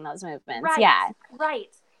feeling those movements. Right, yeah.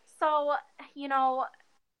 Right. So, you know,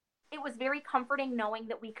 it was very comforting knowing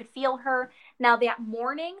that we could feel her. Now that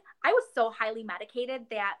morning, I was so highly medicated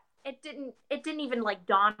that it didn't even like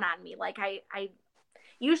dawn on me. Like I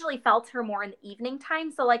usually felt her more in the evening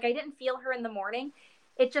time. So like I didn't feel her in the morning.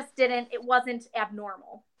 It wasn't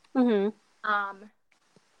abnormal. Mm-hmm.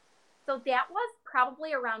 So that was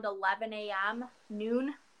probably around 11 a.m.,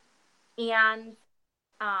 noon. And,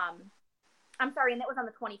 I'm sorry, and that was on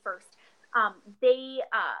the 21st.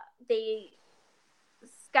 They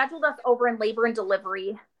scheduled us over in labor and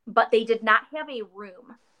delivery, but they did not have a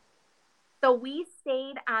room. So we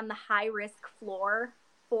stayed on the high risk floor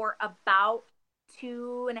for about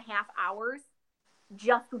 2.5 hours,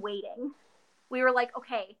 just waiting. We were like,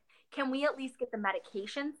 okay, can we at least get the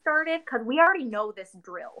medication started? Because we already know this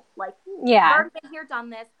drill. Like, we've already been here, done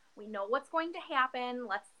this. We know what's going to happen.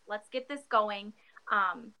 Let's get this going.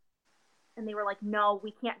 And they were like, no,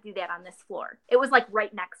 we can't do that on this floor. It was like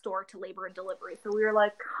right next door to labor and delivery. So we were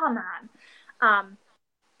like, come on.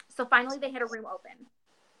 So finally they had a room open.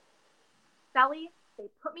 Sally, they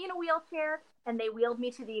put me in a wheelchair and they wheeled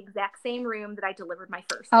me to the exact same room that I delivered my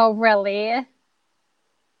first. Oh, really?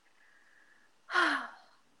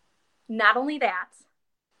 Not only that,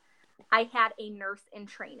 I had a nurse in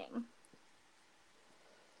training.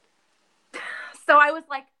 So I was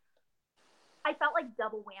like, I felt like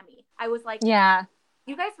double whammy. I was like, yeah,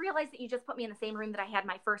 you guys realize that you just put me in the same room that I had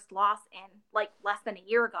my first loss in like less than a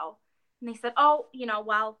year ago. And they said, oh,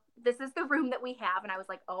 well, this is the room that we have. And I was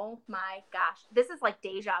like, oh my gosh, this is like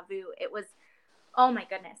deja vu. It was, oh my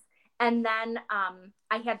goodness. And then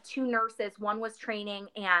I had 2 nurses. One was training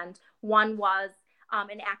and one was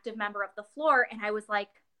an active member of the floor. And I was like,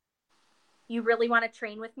 you really want to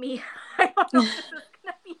train with me? I don't know if this is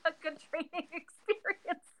going to be a good training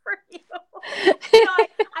experience for you.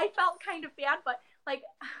 I felt kind of bad, but like,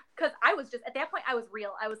 because I was just, at that point, I was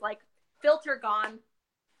real. I was like, filter gone.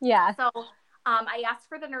 Yeah. So I asked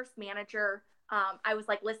for the nurse manager. I was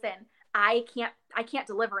like, listen, I can't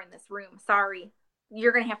deliver in this room. Sorry.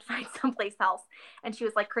 You're going to have to find someplace else. And she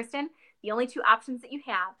was like, Kristen, the only 2 options that you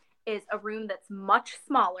have is a room that's much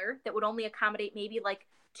smaller that would only accommodate maybe like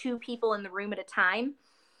 2 people in the room at a time.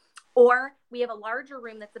 Or we have a larger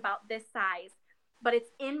room that's about this size, but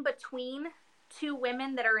it's in between 2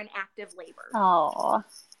 women that are in active labor. Oh.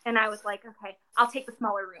 And I was like, okay, I'll take the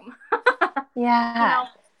smaller room. Yeah. You know,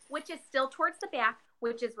 which is still towards the back,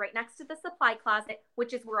 which is right next to the supply closet,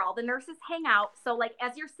 which is where all the nurses hang out. So like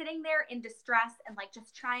as you're sitting there in distress and like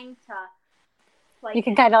just trying to like you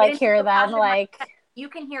can kind of like hear them like you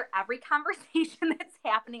can hear every conversation that's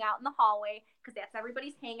happening out in the hallway because that's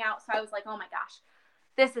everybody's hangout. So I was like, oh my gosh,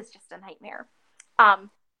 this is just a nightmare.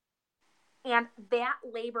 And that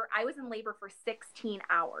labor, I was in labor for 16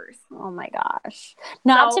 hours. Oh my gosh.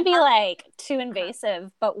 Not to be like too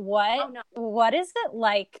invasive, but what is it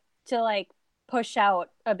like to like push out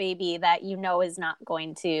a baby that you know is not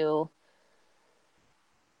going to?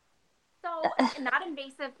 So not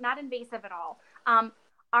invasive at all.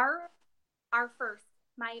 Our first,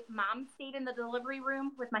 my mom stayed in the delivery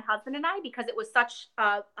room with my husband and I because it was such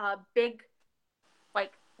a big,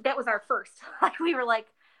 like that was our first. Like we were like,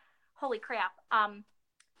 holy crap.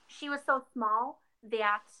 She was so small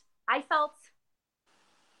that I felt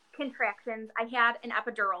contractions. I had an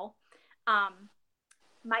epidural.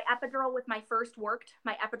 My epidural with my first worked.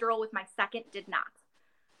 My epidural with my second did not.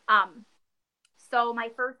 So my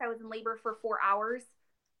first, I was in labor for 4 hours.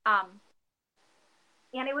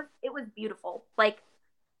 And it was beautiful. Like,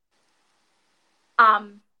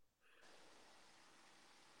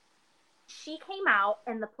 she came out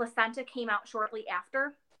and the placenta came out shortly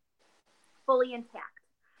after, fully intact.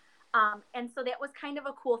 And so that was kind of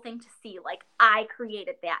a cool thing to see. Like I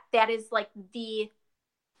created that. That is like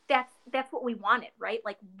that's what we wanted, right?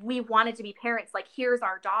 Like we wanted to be parents. Like here's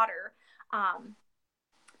our daughter.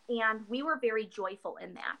 And we were very joyful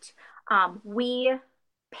in that. We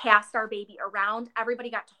passed our baby around. Everybody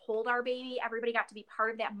got to hold our baby. Everybody got to be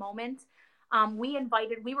part of that moment. We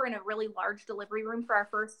were in a really large delivery room for our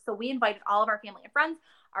first, so we invited all of our family and friends.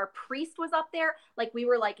 Our priest was up there. Like we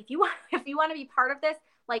were like, if you want to be part of this,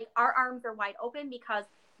 like our arms are wide open because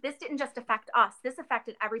this didn't just affect us. This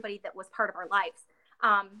affected everybody that was part of our lives.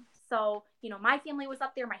 So, you know, my family was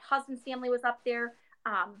up there. My husband's family was up there.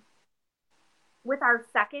 With our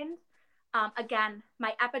second, again,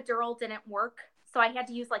 my epidural didn't work. So I had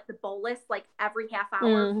to use like the bolus, like every half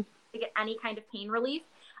hour to get any kind of pain relief.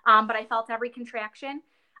 But I felt every contraction.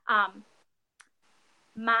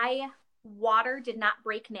 My water did not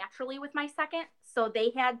break naturally with my second. So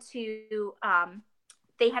they had to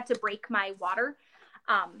break my water.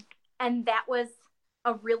 And that was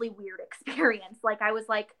a really weird experience. Like I was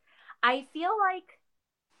like, I feel like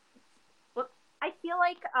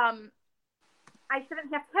I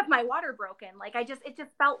shouldn't have to have my water broken. Like it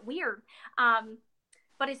just felt weird.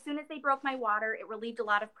 But as soon as they broke my water, it relieved a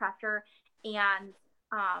lot of pressure. And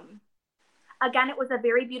again, it was a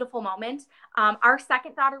very beautiful moment. Our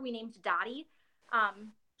second daughter, we named Dottie.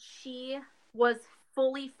 She was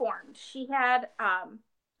fully formed. She had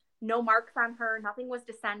no marks on her. Nothing was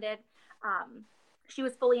descended. She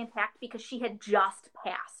was fully intact because she had just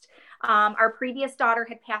passed. Our previous daughter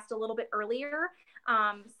had passed a little bit earlier.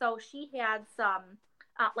 So she had some,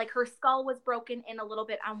 like her skull was broken in a little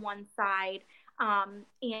bit on one side.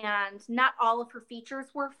 And not all of her features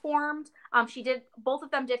were formed. Both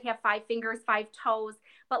of them did have 5 fingers, 5 toes,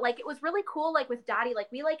 but like, it was really cool. Like with Dottie,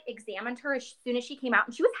 like we like examined her as soon as she came out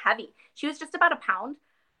and she was heavy. She was just about a pound,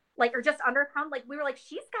 like, or just under a pound. Like we were like,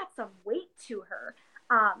 she's got some weight to her.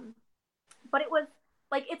 But it was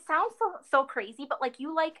like, it sounds so crazy, but like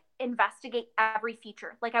you like investigate every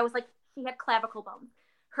feature. Like I was like, she had clavicle bones.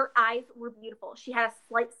 Her eyes were beautiful. She had a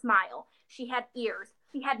slight smile. She had ears.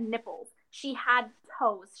 She had nipples. She had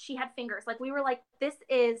toes. She had fingers. Like we were like, this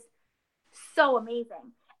is so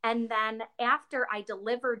amazing. And then after I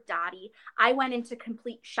delivered Dottie, I went into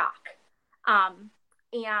complete shock. And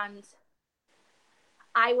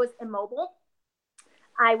I was immobile.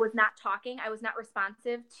 I was not talking. I was not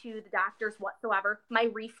responsive to the doctors whatsoever. My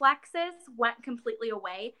reflexes went completely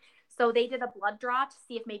away. So they did a blood draw to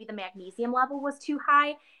see if maybe the magnesium level was too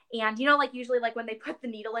high. And, you know, like usually like when they put the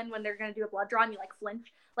needle in, when they're going to do a blood draw and you like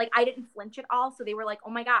flinch, like I didn't flinch at all. So they were like, oh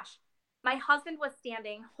my gosh. My husband was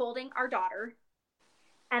standing holding our daughter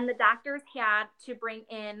and the doctors had to bring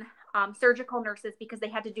in surgical nurses because they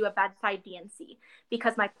had to do a bedside D&C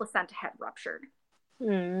because my placenta had ruptured.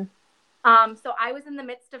 So I was in the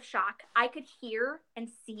midst of shock. I could hear and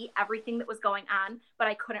see everything that was going on, but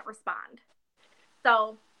I couldn't respond.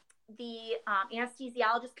 So the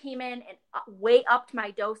anesthesiologist came in and way upped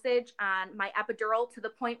my dosage on my epidural to the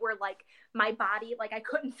point where like my body, like I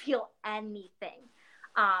couldn't feel anything.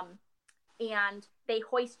 And they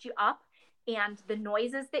hoist you up and the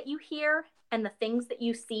noises that you hear and the things that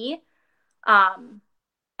you see,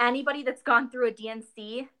 anybody that's gone through a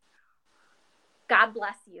D&C, God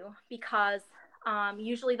bless you, because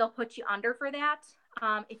usually they'll put you under for that.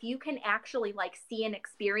 If you can actually like see and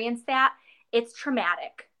experience that, it's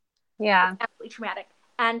traumatic. Yeah. It's absolutely traumatic.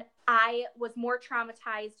 And I was more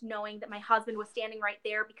traumatized knowing that my husband was standing right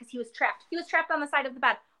there because he was trapped. He was trapped on the side of the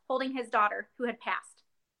bed holding his daughter who had passed,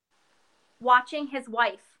 watching his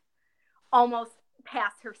wife almost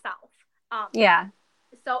pass herself. Yeah.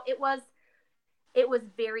 So it was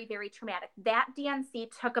very, very traumatic. That D&C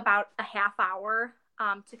took about a half hour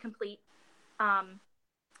to complete.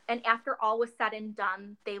 And after all was said and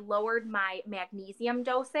done, they lowered my magnesium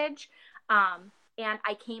dosage. And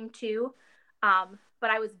I came to, but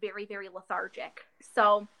I was very, very lethargic.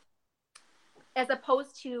 So as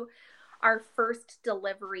opposed to our first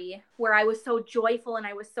delivery where I was so joyful and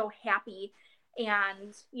I was so happy,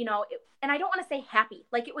 and, you know, and I don't want to say happy,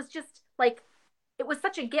 like it was just like, it was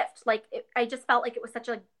such a gift. Like I just felt like it was such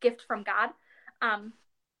a gift from God.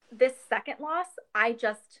 This second loss, I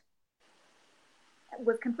just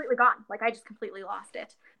was completely gone. Like I just completely lost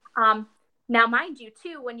it. Now, mind you,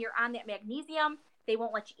 too, when you're on that magnesium, they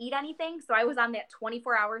won't let you eat anything. So I was on that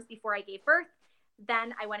 24 hours before I gave birth.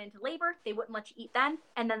 Then I went into labor. They wouldn't let you eat then.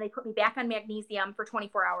 And then they put me back on magnesium for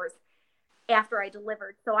 24 hours after I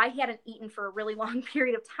delivered. So I hadn't eaten for a really long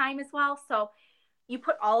period of time as well. So you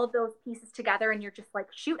put all of those pieces together and you're just like,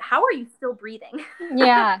 shoot, how are you still breathing?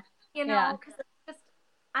 Yeah. You know, Yeah. because it's just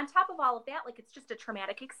on top of all of that, like it's just a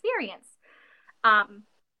traumatic experience.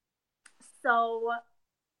 So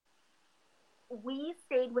we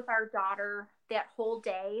stayed with our daughter that whole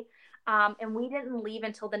day, and we didn't leave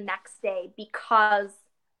until the next day because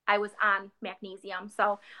I was on magnesium.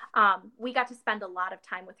 So we got to spend a lot of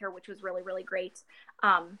time with her, which was really, really great.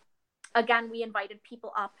 Again, we invited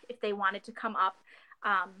people up if they wanted to come up,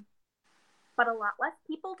 but a lot less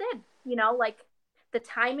people did, you know, like the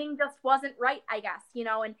timing just wasn't right, I guess, you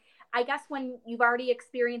know. And I guess when you've already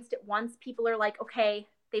experienced it once, people are like, okay,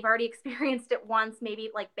 they've already experienced it once, maybe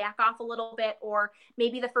like back off a little bit, or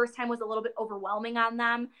maybe the first time was a little bit overwhelming on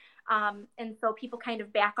them. And so people kind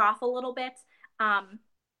of back off a little bit.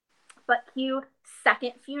 But cue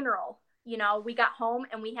second funeral, you know, we got home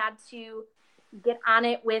and we had to get on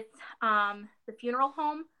it with the funeral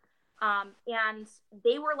home. And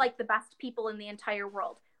they were like the best people in the entire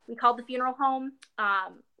world. We called the funeral home,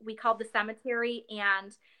 we called the cemetery,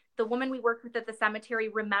 and the woman we worked with at the cemetery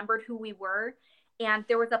remembered who we were. And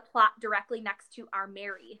there was a plot directly next to our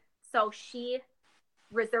Mary. So she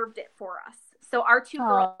reserved it for us. So our two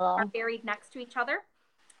girls are buried next to each other.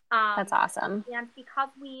 That's awesome. And because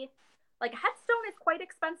like a headstone is quite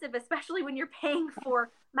expensive, especially when you're paying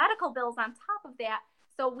for medical bills on top of that.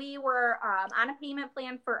 So we were on a payment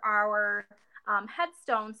plan for our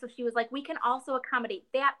headstone. So she was like, we can also accommodate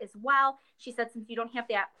that as well. She said, since you don't have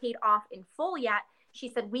that paid off in full yet, she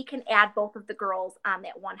said, we can add both of the girls on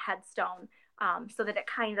that one headstone, so that it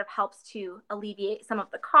kind of helps to alleviate some of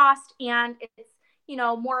the cost. And it's, you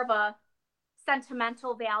know, more of a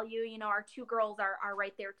sentimental value. You know, our two girls are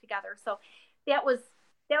right there together. So that was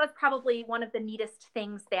probably one of the neatest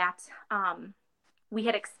things that we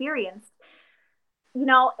had experienced. You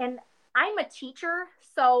know, and I'm a teacher,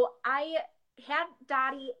 so I had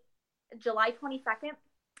Dottie July 22nd,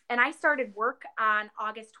 and I started work on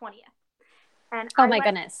August 20th. And oh my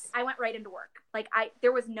goodness, I went right into work. Like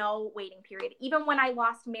there was no waiting period. Even when I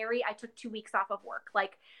lost Mary, I took 2 weeks off of work.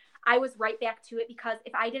 Like I was right back to it, because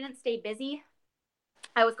if I didn't stay busy,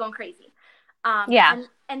 I was going crazy. Yeah.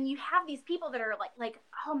 And you have these people that are like,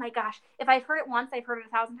 oh my gosh, if I've heard it once, I've heard it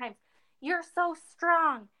 1,000 times. You're so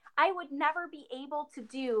strong. I would never be able to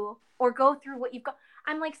do or go through what you've got.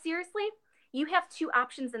 I'm like, seriously, you have two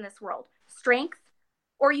options in this world: strength,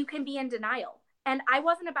 or you can be in denial. And I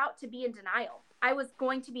wasn't about to be in denial. I was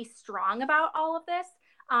going to be strong about all of this,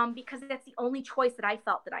 because that's the only choice that I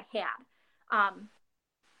felt that I had.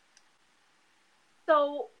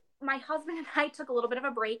 So my husband and I took a little bit of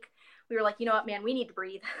a break. We were like, you know what, man, we need to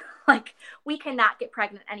breathe. Like, we cannot get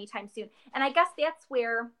pregnant anytime soon. And I guess that's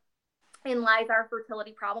where in lies our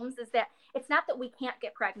fertility problems, is that it's not that we can't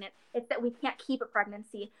get pregnant, it's that we can't keep a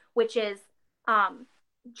pregnancy, which is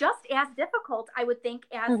just as difficult, I would think,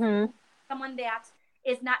 as someone that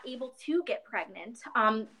is not able to get pregnant.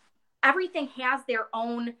 Everything has their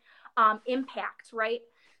own impact, right?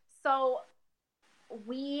 So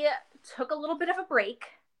we took a little bit of a break.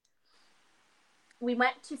 We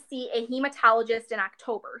went to see a hematologist in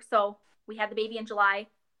October. So we had the baby in July,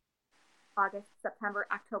 August, September,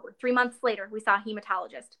 October. 3 months later, we saw a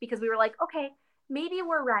hematologist, because we were like, okay, maybe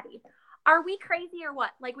we're ready. are we crazy or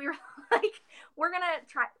what? Like, we were like, we're going to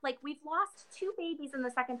try, like, we've lost 2 babies in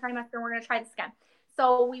the second trimester, and we're going to try this again.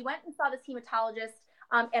 So we went and saw this hematologist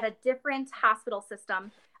at a different hospital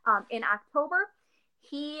system in October.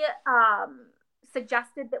 He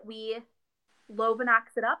suggested that we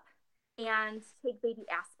Lovenox it up and take baby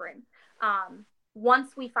aspirin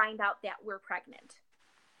once we find out that we're pregnant.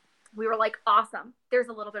 We were like, awesome, there's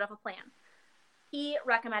a little bit of a plan. He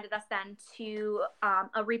recommended us then to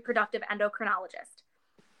a reproductive endocrinologist.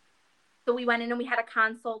 So we went in and we had a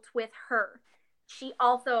consult with her. She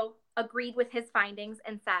also agreed with his findings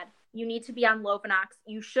and said, you need to be on Lovenox.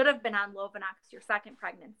 You should have been on Lovenox your second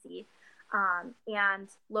pregnancy, and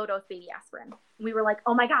low-dose baby aspirin. We were like,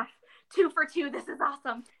 oh my gosh, 2 for 2. This is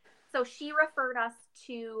awesome. So she referred us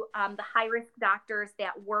to the high-risk doctors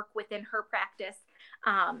that work within her practice.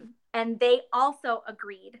 And they also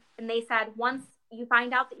agreed. And they said, once you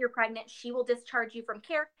find out that you're pregnant, she will discharge you from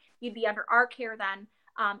care. You'd be under our care then.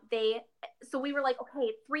 So we were like,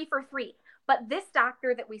 okay, 3 for 3. But this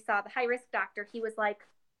doctor that we saw, the high-risk doctor, he was like,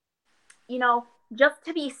 you know, just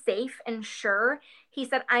to be safe and sure, he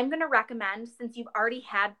said, I'm going to recommend, since you've already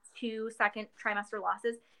had 2 second trimester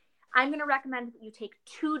losses, I'm going to recommend that you take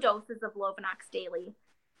 2 doses of Lovenox daily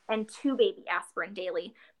and 2 baby aspirin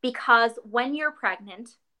daily, because when you're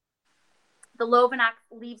pregnant, the Lovenox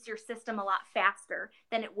leaves your system a lot faster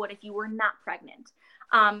than it would if you were not pregnant.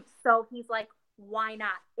 So he's like, why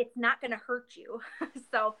not? It's not going to hurt you.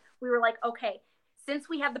 So we were like, okay, since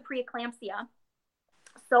we had the preeclampsia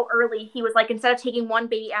so early, he was like, instead of taking 1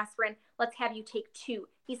 baby aspirin, let's have you take 2.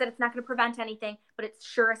 He said, it's not going to prevent anything, but it's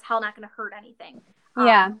sure as hell not going to hurt anything.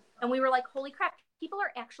 Yeah. And we were like, holy crap, people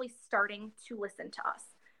are actually starting to listen to us.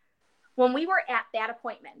 When we were at that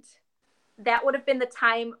appointment, that would have been the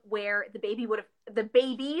time where the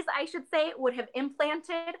babies, I should say, would have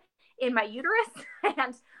implanted in my uterus.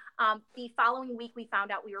 And the following week, we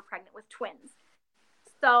found out we were pregnant with twins.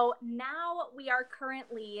 So now we are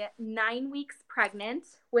currently 9 weeks pregnant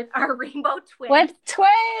with our rainbow twins. With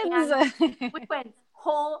twins! With twins.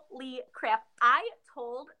 Holy crap. I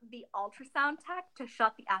told the ultrasound tech to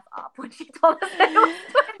shut the F up when she told us that it was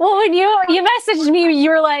twins. Well, when you messaged me,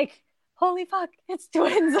 you were like, holy fuck, it's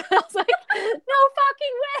twins. I was like, no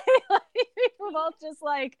fucking way. Like, we were both just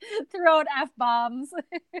like throwing F-bombs.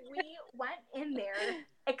 We went in there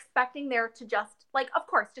expecting there to just, like, of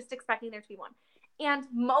course, just expecting there to be one. And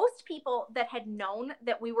most people that had known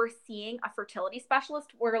that we were seeing a fertility specialist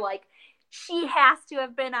were like, she has to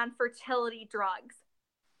have been on fertility drugs.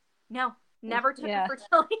 No, never took a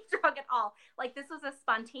fertility drug at all. Like, this was a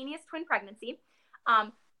spontaneous twin pregnancy.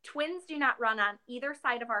 Twins do not run on either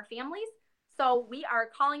side of our families. So we are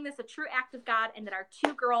calling this a true act of God, and that our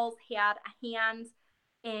 2 girls had a hand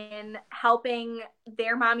in helping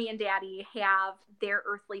their mommy and daddy have their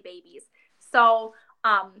earthly babies. So,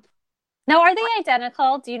 now, are they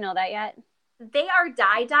identical? Do you know that yet? They are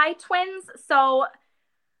die twins. So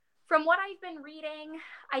from what I've been reading,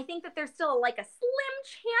 I think that there's still like a slim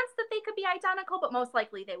chance that they could be identical, but most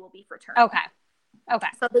likely they will be fraternal. Okay.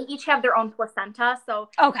 So they each have their own placenta. So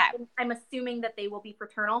okay, I'm assuming that they will be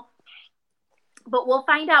fraternal. But we'll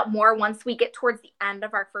find out more once we get towards the end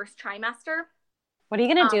of our first trimester. What are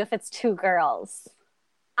you going to do if it's 2 girls?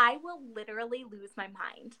 I will literally lose my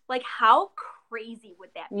mind. Like, how crazy would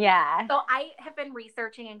that be? Yeah. So I have been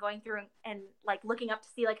researching and going through and like looking up to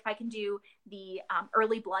see like if I can do the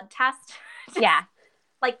early blood test. Yeah.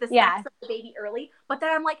 Like the sex of the baby early. But then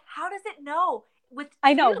I'm like, how does it know?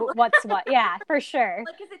 I know what's what. Yeah, for sure.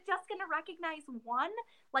 Like, is it just going to recognize one?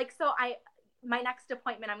 Like, so my next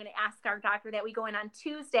appointment, I'm going to ask our doctor that we go in on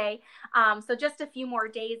Tuesday. So just a few more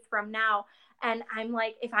days from now. And I'm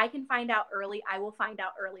like, if I can find out early, I will find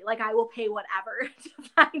out early. Like, I will pay whatever to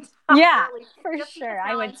find out early. For sure.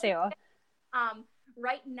 I would too.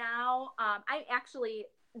 Right now, I'm actually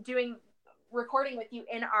recording with you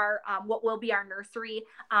in our, what will be our nursery.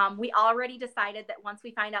 We already decided that once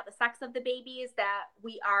we find out the sex of the babies, that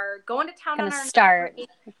we are going to town on our start.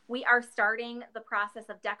 Nursery. We are starting the process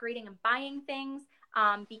of decorating and buying things,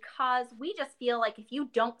 because we just feel like if you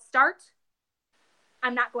don't start,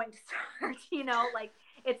 I'm not going to start, like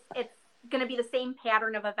it's going to be the same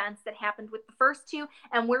pattern of events that happened with the first 2.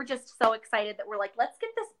 And we're just so excited that we're like, let's get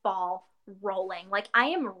this ball rolling. Like, I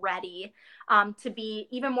am ready to be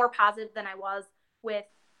even more positive than I was with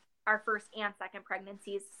our first and second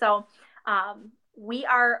pregnancies. So we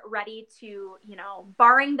are ready to,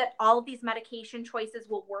 barring that all of these medication choices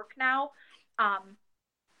will work now.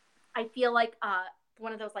 I feel like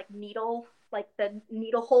one of those like the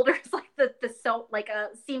needle holders, like the sew, like a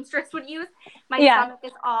seamstress would use. My stomach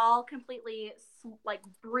is all completely like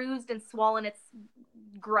bruised and swollen. It's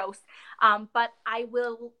gross. But I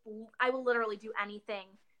will literally do anything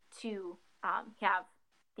to have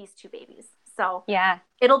these 2 babies. So yeah,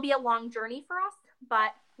 it'll be a long journey for us,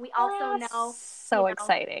 but we also know so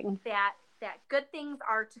exciting that good things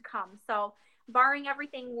are to come. So barring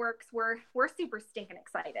everything works, we're super stinking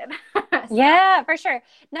excited. So. Yeah, for sure.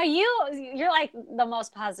 Now you're like the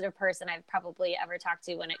most positive person I've probably ever talked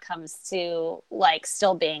to when it comes to like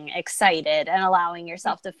still being excited and allowing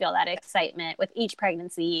yourself to feel that excitement with each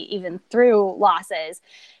pregnancy, even through losses.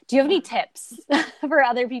 Do you have any tips for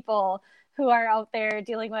other people who are out there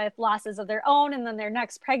dealing with losses of their own and then their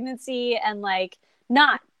next pregnancy and like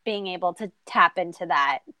not being able to tap into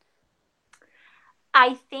that?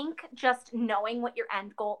 I think just knowing what your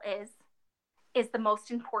end goal is the most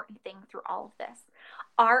important thing through all of this.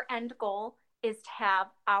 Our end goal is to have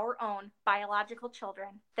our own biological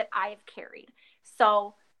children that I have carried.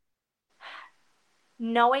 So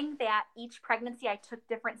knowing that each pregnancy I took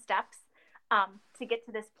different steps to get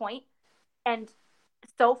to this point, and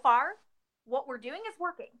so far what we're doing is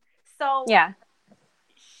working. So yeah,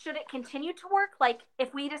 should it continue to work? Like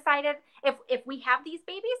if we decided, if we have these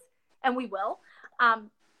babies, and we will,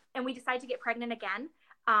 and we decide to get pregnant again,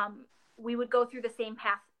 we would go through the same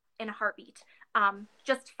path in a heartbeat.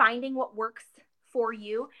 Just finding what works for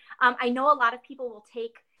you. I know a lot of people will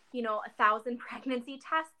take, 1,000 pregnancy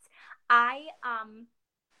tests. I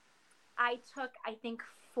took, I think,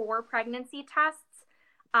 4 pregnancy tests,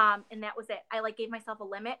 and that was it. I gave myself a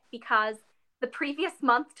limit because the previous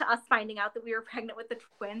month to us finding out that we were pregnant with the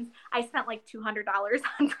twins, I spent like $200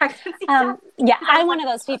 on pregnancy tests. Yeah, I'm one of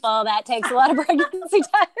those people that takes a lot of pregnancy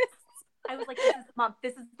tests. I was like, this is the month,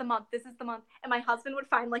 this is the month, this is the month. And my husband would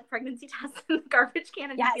find pregnancy tests in the garbage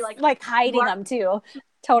can and he'd be like hiding them too.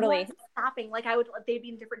 Totally. Stopping. They'd be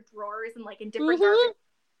in different drawers and in different garbage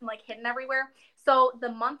and hidden everywhere. So the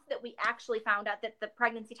month that we actually found out that the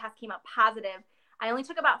pregnancy test came up positive, I only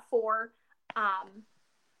took about 4.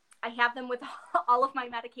 I have them with all of my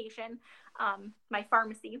medication, my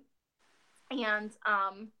pharmacy, and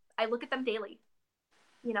I look at them daily,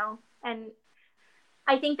 and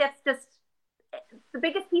I think that's just the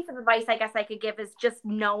biggest piece of advice I guess I could give is just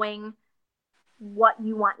knowing what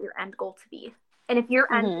you want your end goal to be. And if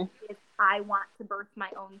your end goal is, I want to birth my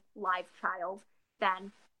own live child,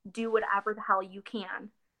 then do whatever the hell you can.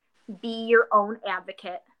 Be your own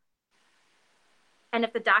advocate. And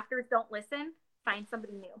if the doctors don't listen, find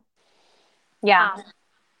somebody new. Yeah.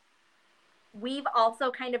 We've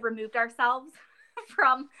also kind of removed ourselves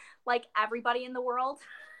from everybody in the world.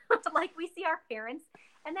 We see our parents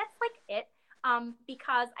and that's it.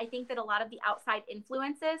 Because I think that a lot of the outside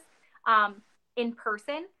influences in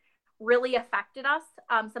person really affected us.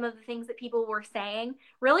 Some of the things that people were saying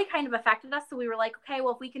really kind of affected us. So we were like, okay,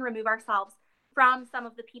 well, if we can remove ourselves from some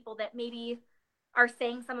of the people that maybe are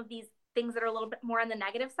saying some of these things that are a little bit more on the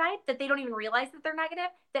negative side, that they don't even realize that they're negative,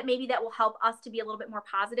 that maybe that will help us to be a little bit more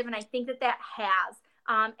positive. And I think that has.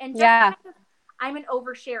 And just I'm an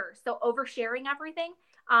oversharer. So oversharing everything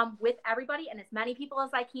with everybody and as many people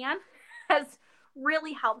as I can has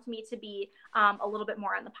really helped me to be a little bit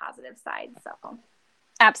more on the positive side. So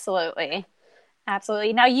absolutely.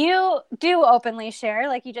 Now you do openly share,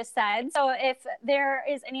 like you just said. So if there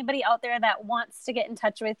is anybody out there that wants to get in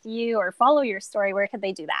touch with you or follow your story, where could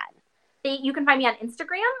they do that? You can find me on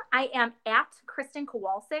Instagram. I am at Kristen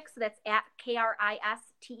Kowalczyk. So that's at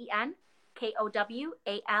KRISTEN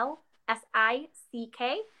KOWALSICK.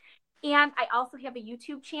 And I also have a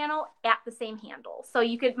YouTube channel at the same handle. So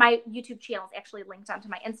my YouTube channel is actually linked onto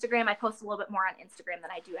my Instagram. I post a little bit more on Instagram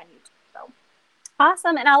than I do on YouTube. So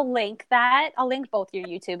awesome. And I'll link that. I'll link both your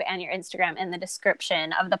YouTube and your Instagram in the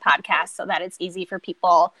description of the podcast so that it's easy for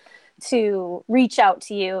people to reach out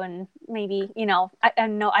to you. And maybe, I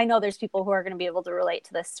know there's people who are going to be able to relate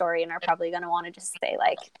to this story and are probably going to want to just say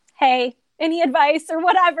hey, any advice or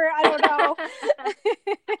whatever. I don't know.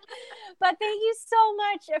 But thank you so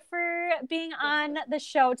much for being on the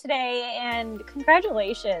show today and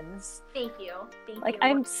congratulations. Thank you.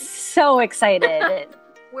 I'm so excited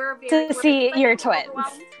to see your twins.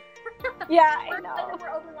 Yeah, I know. We're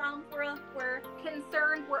overwhelmed. We're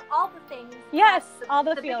concerned. We're all the things. Yes, all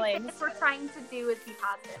the feelings. What we're trying to do is be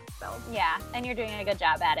positive. So yeah, and you're doing a good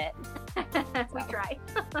job at it. We try.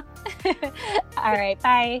 All right,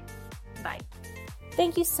 bye. Bye.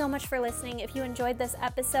 Thank you so much for listening. If you enjoyed this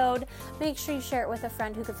episode, make sure you share it with a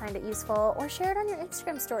friend who could find it useful, or share it on your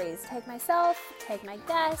Instagram stories. Tag myself, tag my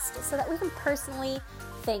guest, so that we can personally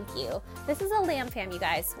thank you. This is a Lamb Fam, you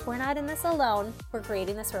guys. We're not in this alone. We're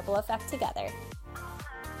creating this ripple effect together.